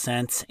makes total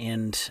sense,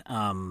 and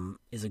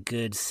is a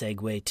good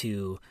segue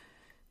to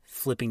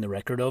flipping the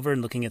record over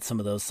and looking at some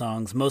of those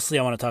songs. Mostly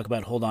I want to talk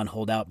about Hold On,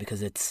 Hold Out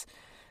because it's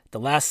the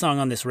last song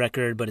on this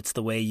record, but it's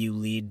the way you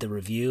lead the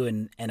review,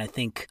 and I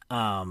think so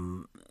I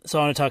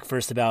want to talk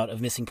first about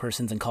Of Missing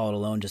Persons and Call It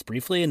Alone just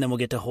briefly, and then we'll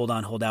get to Hold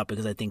On, Hold Out,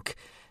 because I think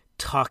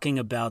talking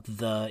about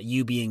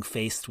you being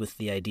faced with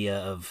the idea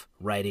of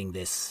writing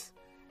this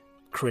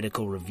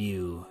critical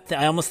review,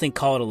 I almost think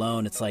Call It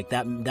Alone, it's like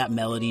that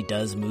melody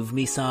does move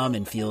me some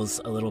and feels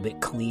a little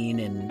bit clean,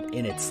 and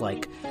it's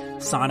like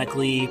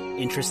sonically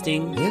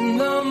interesting. In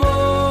the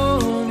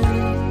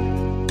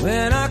morning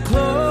when I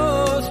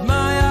closed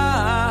my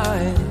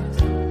eyes,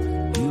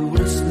 you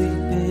were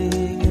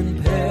sleeping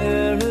in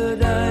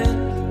paradise.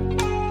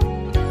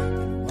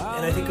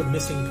 And I think Of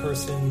Missing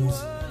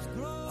Persons,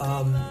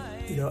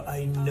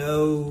 I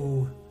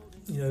know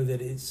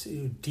that it's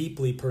a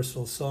deeply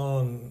personal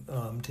song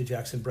to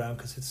Jackson Browne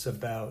because it's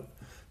about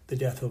the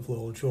death of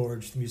Lowell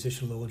George, the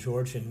musician Lowell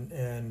George,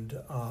 and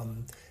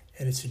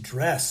it's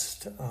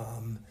addressed,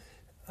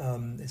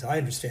 as I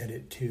understand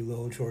it, to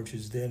Lowell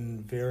George's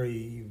then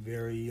very,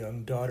 very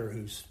young daughter,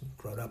 who's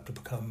grown up to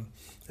become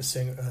a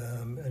singer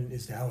and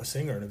is now a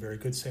singer and a very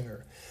good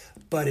singer.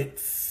 But it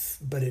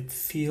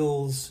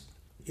feels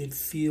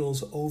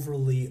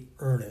overly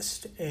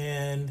earnest,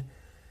 and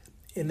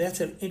that's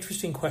an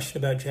interesting question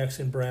about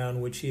Jackson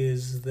Browne, which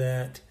is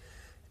that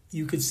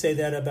you could say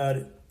that about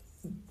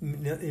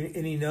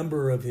any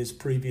number of his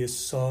previous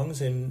songs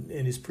and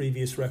his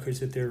previous records,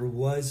 that there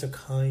was a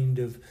kind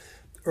of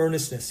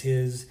earnestness.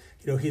 His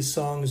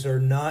songs are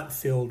not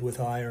filled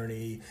with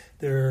irony.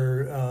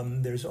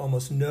 There's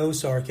almost no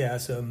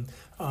sarcasm.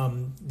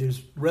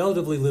 There's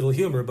relatively little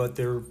humor, but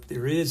there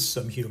is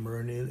some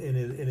humor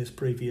in his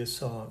previous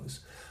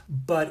songs.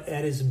 But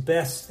at his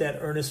best, that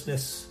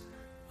earnestness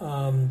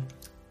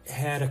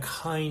had a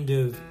kind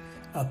of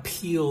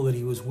appeal that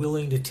he was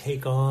willing to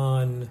take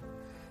on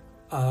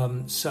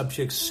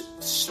subjects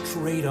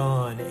straight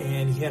on,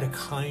 and he had a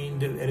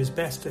kind of, at his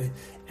best,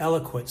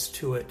 eloquence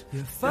to it.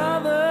 Your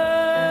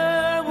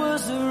father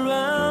was a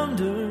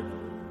rounder.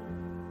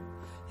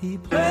 He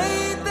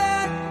played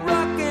that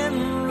rock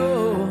and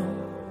roll,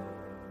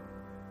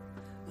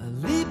 a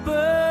leaper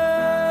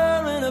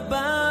and a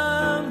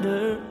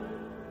bounder,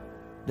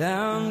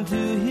 down to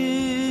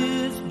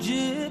his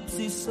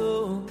gypsy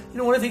soul.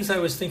 One of the things I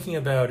was thinking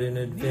about in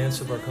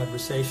advance of our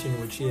conversation,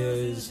 which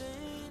is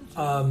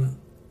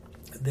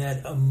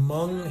that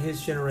among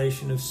his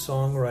generation of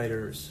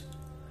songwriters,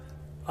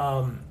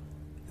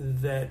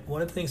 that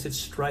one of the things that's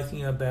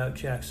striking about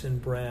Jackson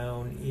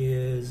Browne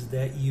is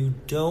that you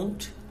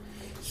don't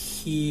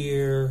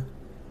hear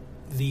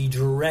the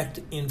direct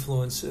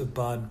influence of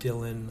Bob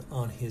Dylan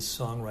on his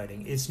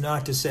songwriting. It's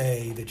not to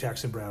say that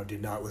Jackson Browne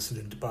did not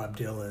listen to Bob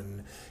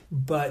Dylan,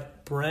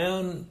 but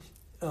Browne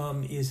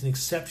is an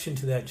exception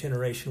to that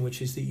generation,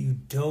 which is that you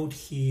don't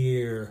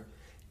hear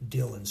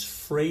Dylan's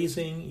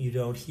phrasing, you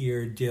don't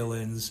hear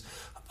Dylan's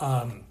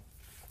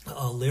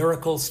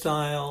lyrical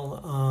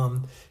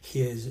style,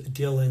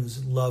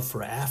 Dylan's love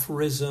for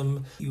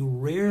aphorism. You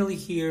rarely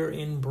hear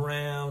in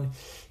Browne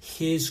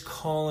his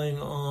calling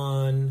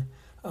on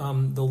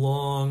the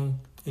long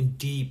and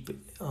deep,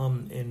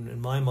 and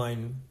in my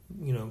mind,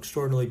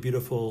 extraordinarily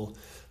beautiful,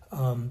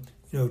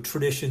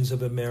 traditions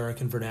of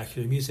American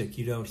vernacular music.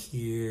 You don't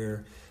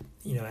hear,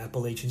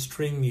 Appalachian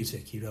string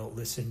music. You don't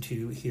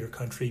hear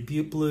country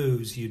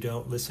blues. You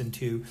don't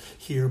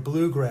hear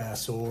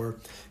bluegrass or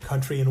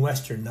country and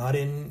western. Not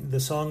in the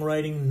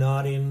songwriting,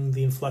 not in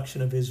the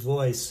inflection of his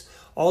voice.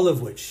 All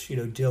of which,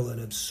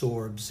 Dylan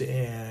absorbs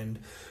and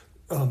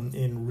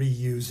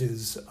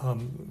reuses,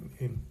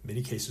 in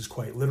many cases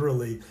quite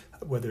literally,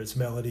 whether it's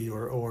melody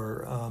or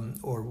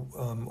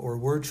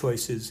word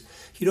choices.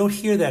 You don't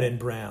hear that in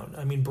Browne.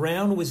 I mean,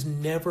 Browne was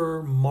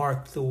never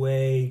marked the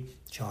way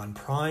John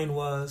Prine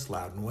was,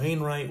 Loudon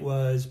Wainwright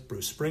was,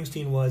 Bruce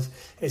Springsteen was,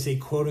 as a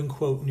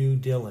quote-unquote new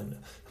Dylan.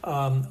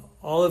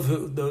 All of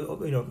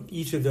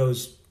each of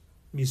those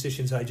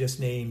musicians I just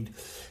named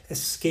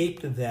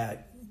escaped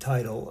that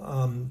title,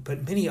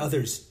 but many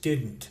others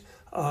didn't.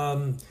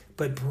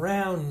 But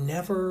Browne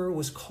never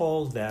was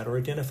called that or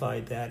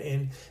identified that,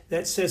 and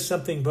that says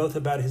something both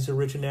about his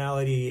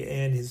originality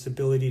and his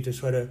ability to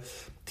kind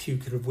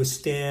of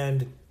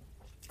withstand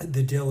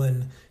the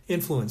Dylan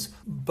influence.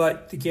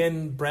 But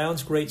again,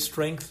 Browne's great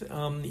strength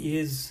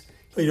is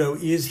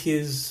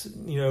his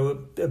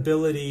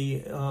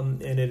ability,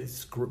 and at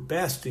its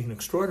best, an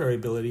extraordinary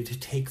ability to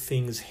take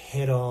things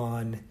head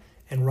on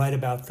and write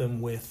about them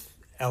with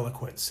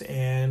eloquence,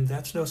 and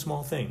that's no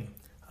small thing.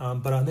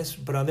 But on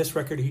this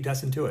record, he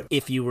doesn't do it.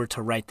 If you were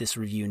to write this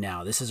review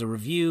now, this is a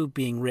review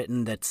being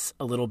written that's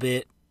a little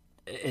bit.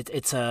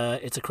 It's a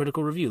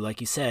critical review,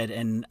 like you said,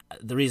 and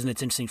the reason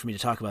it's interesting for me to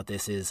talk about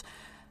this is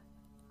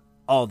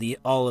all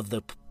of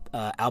the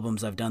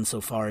albums I've done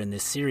so far in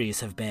this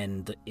series have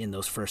been in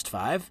those first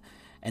 5,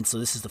 and so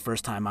this is the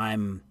first time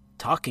I'm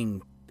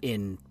talking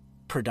in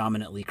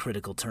predominantly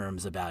critical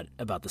terms about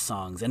the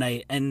songs. And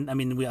I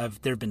mean,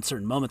 there have been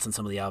certain moments on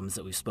some of the albums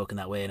that we've spoken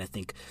that way, and I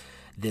think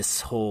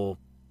this whole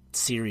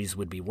series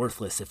would be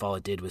worthless if all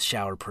it did was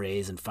shower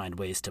praise and find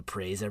ways to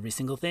praise every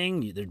single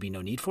thing. There'd be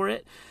no need for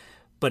it.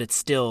 But it's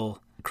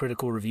still a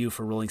critical review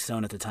for Rolling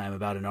Stone at the time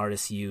about an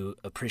artist you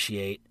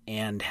appreciate,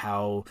 and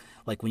how,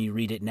 like, when you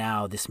read it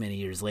now, this many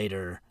years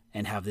later,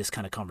 and have this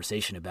kind of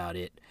conversation about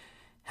it,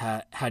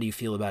 how do you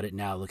feel about it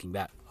now looking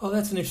back? Oh,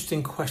 that's an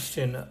interesting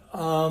question.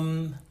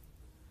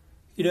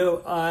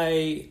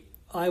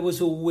 I was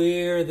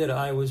aware that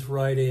I was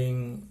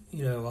writing,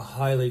 a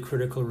highly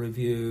critical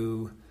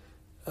review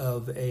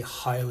of a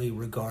highly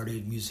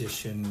regarded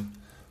musician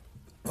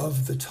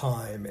of the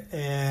time,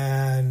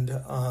 and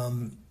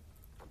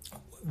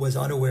was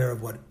unaware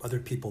of what other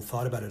people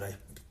thought about it. I'm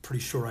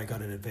pretty sure I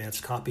got an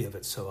advanced copy of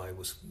it, so I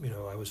was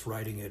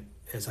writing it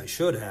as I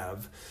should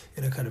have,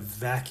 in a kind of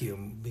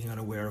vacuum, being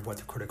unaware of what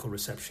the critical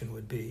reception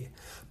would be.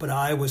 But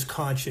I was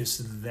conscious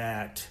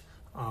that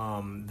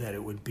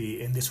it would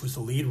be, and this was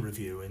the lead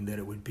review, and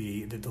that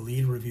the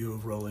lead review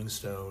of Rolling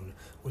Stone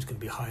was going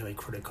to be highly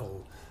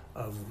critical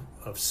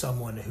of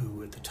someone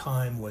who at the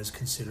time was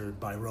considered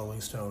by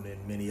Rolling Stone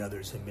and many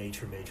others a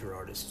major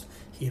artist.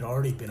 He had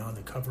already been on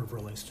the cover of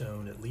Rolling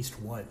Stone at least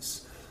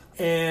once.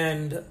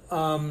 And,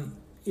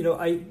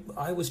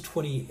 I was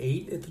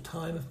 28 at the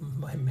time, if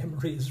my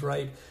memory is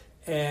right.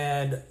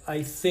 And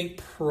I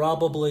think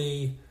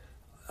probably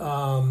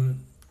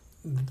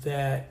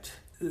that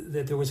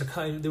there was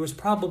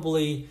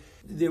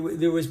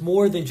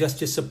more than just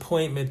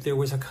disappointment. There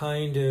was a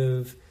kind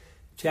of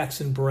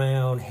Jackson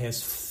Browne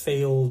has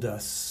failed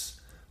us,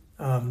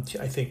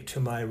 I think, to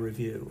my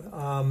review.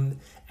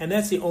 And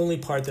that's the only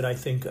part that I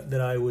think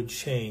that I would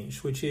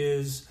change, which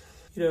is,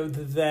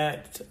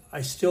 that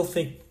I still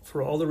think,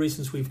 for all the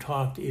reasons we've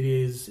talked,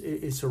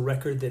 it's a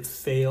record that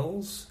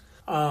fails.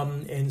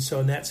 And so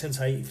in that sense,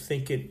 I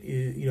think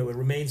it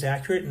remains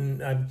accurate,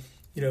 and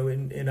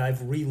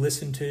I've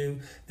re-listened to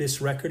this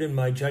record, and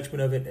my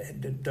judgment of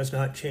it does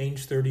not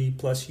change 30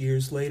 plus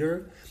years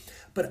later.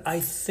 But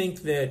I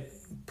think that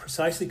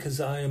precisely because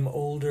I am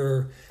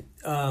older,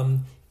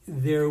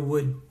 there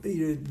would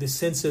be the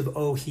sense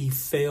of, he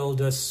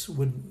failed us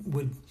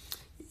would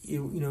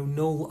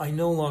I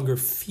no longer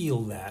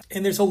feel that.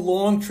 And there's a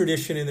long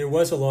tradition, and there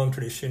was a long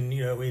tradition,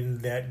 in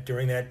that,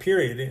 during that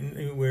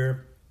period,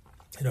 where,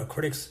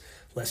 critics,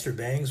 Lester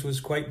Bangs was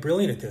quite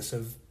brilliant at this,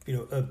 of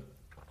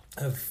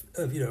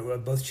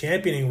both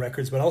championing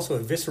records, but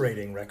also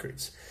eviscerating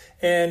records.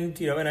 And,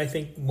 and I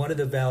think one of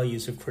the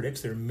values of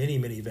critics, there are many,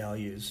 many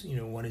values.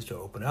 One is to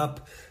open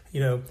up,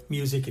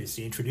 music. It is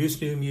to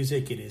introduce new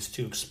music. It is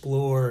to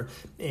explore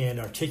and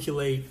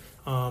articulate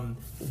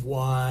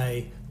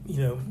why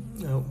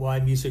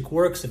music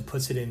works and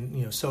puts it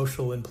in,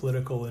 social and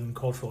political and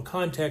cultural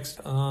context.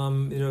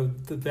 The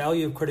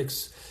value of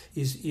critics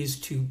is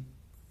to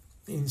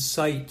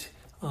incite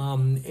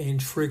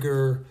and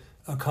trigger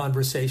a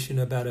conversation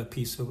about a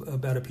piece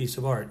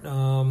of art,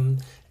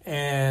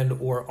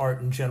 or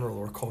art in general,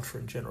 or culture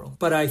in general.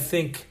 But I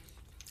think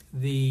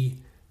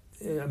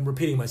I'm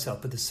repeating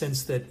myself, but the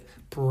sense that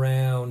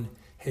Brown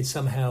had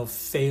somehow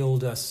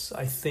failed us,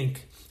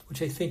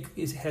 which I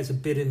think has a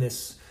bit in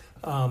this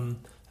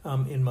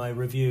in my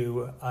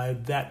review.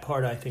 That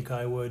part I think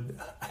I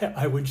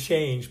would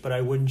change, but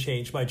I wouldn't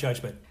change my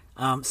judgment.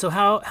 So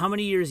how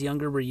many years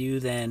younger were you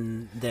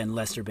than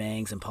Lester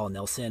Bangs and Paul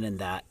Nelson and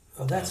that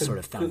sort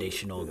of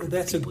foundational group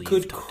of people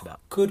you've talked about?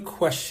 Good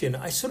question.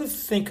 I sort of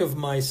think of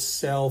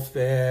myself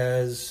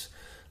as,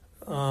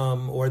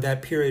 or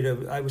that period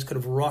of, I was kind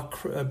of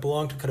I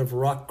belonged to kind of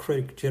rock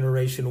critic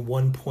generation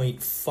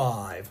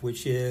 1.5,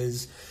 which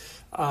is,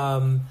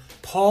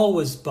 Paul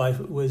was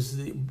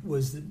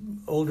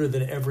older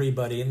than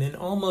everybody, and then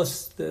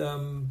almost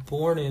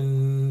born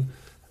in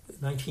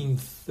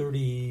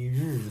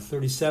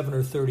 1937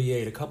 or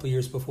 38, a couple of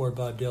years before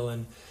Bob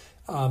Dylan.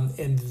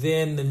 And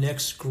then the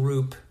next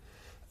group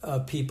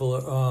of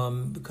people,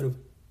 kind of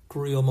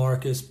Greil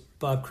Marcus,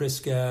 Bob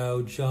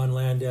Christgau, John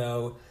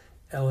Landau,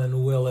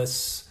 Ellen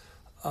Willis,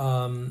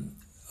 are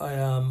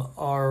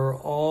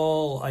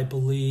all, I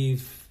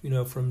believe,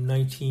 from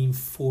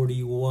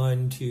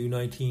 1941 to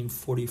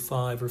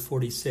 1945 or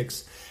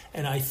 46.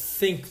 And I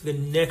think the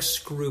next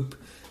group,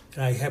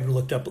 and I haven't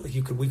looked up,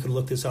 we could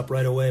look this up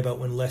right away about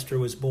when Lester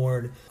was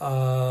born,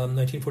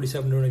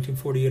 1947 to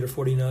 1948 or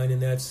 49, and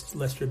that's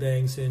Lester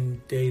Bangs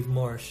and Dave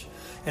Marsh.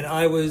 And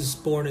I was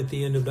born at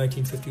the end of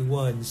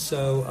 1951,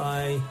 so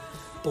I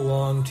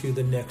belong to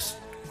the next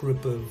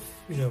group of,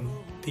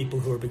 people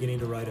who are beginning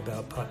to write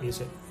about pop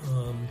music.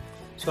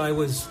 So I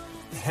was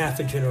half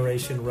a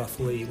generation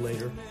roughly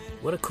later.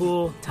 What a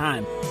cool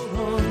time.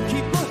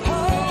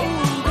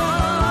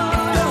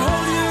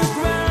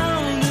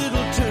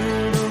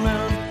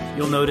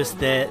 You'll notice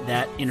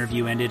that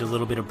interview ended a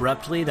little bit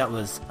abruptly. That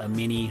was a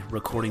mini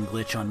recording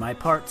glitch on my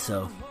part.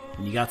 So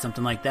when you got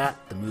something like that,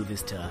 the move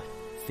is to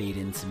fade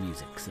in some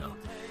music. So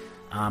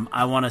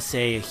I want to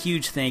say a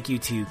huge thank you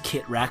to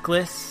Kit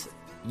Rachlis.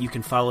 You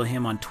can follow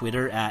him on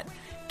Twitter at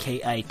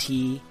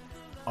KITRACHLIS,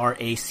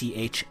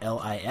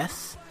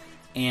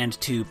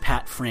 and to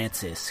Pat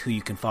Francis, who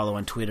you can follow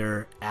on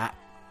Twitter at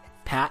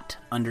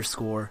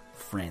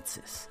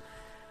Pat_Francis.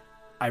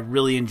 I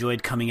really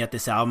enjoyed coming at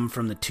this album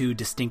from the two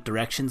distinct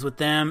directions with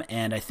them,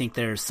 and I think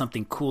there's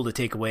something cool to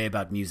take away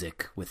about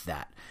music with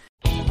that.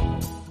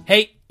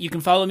 Hey, you can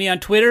follow me on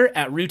Twitter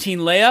at Routine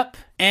Layup,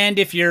 and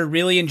if you're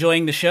really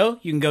enjoying the show,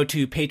 you can go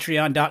to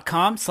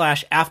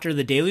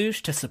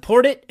patreon.com/AfterTheDeluge to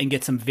support it and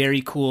get some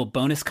very cool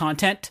bonus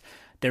content.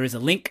 There is a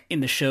link in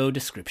the show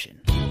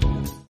description.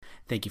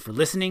 Thank you for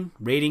listening,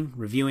 rating,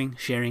 reviewing,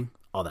 sharing,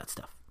 all that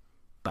stuff.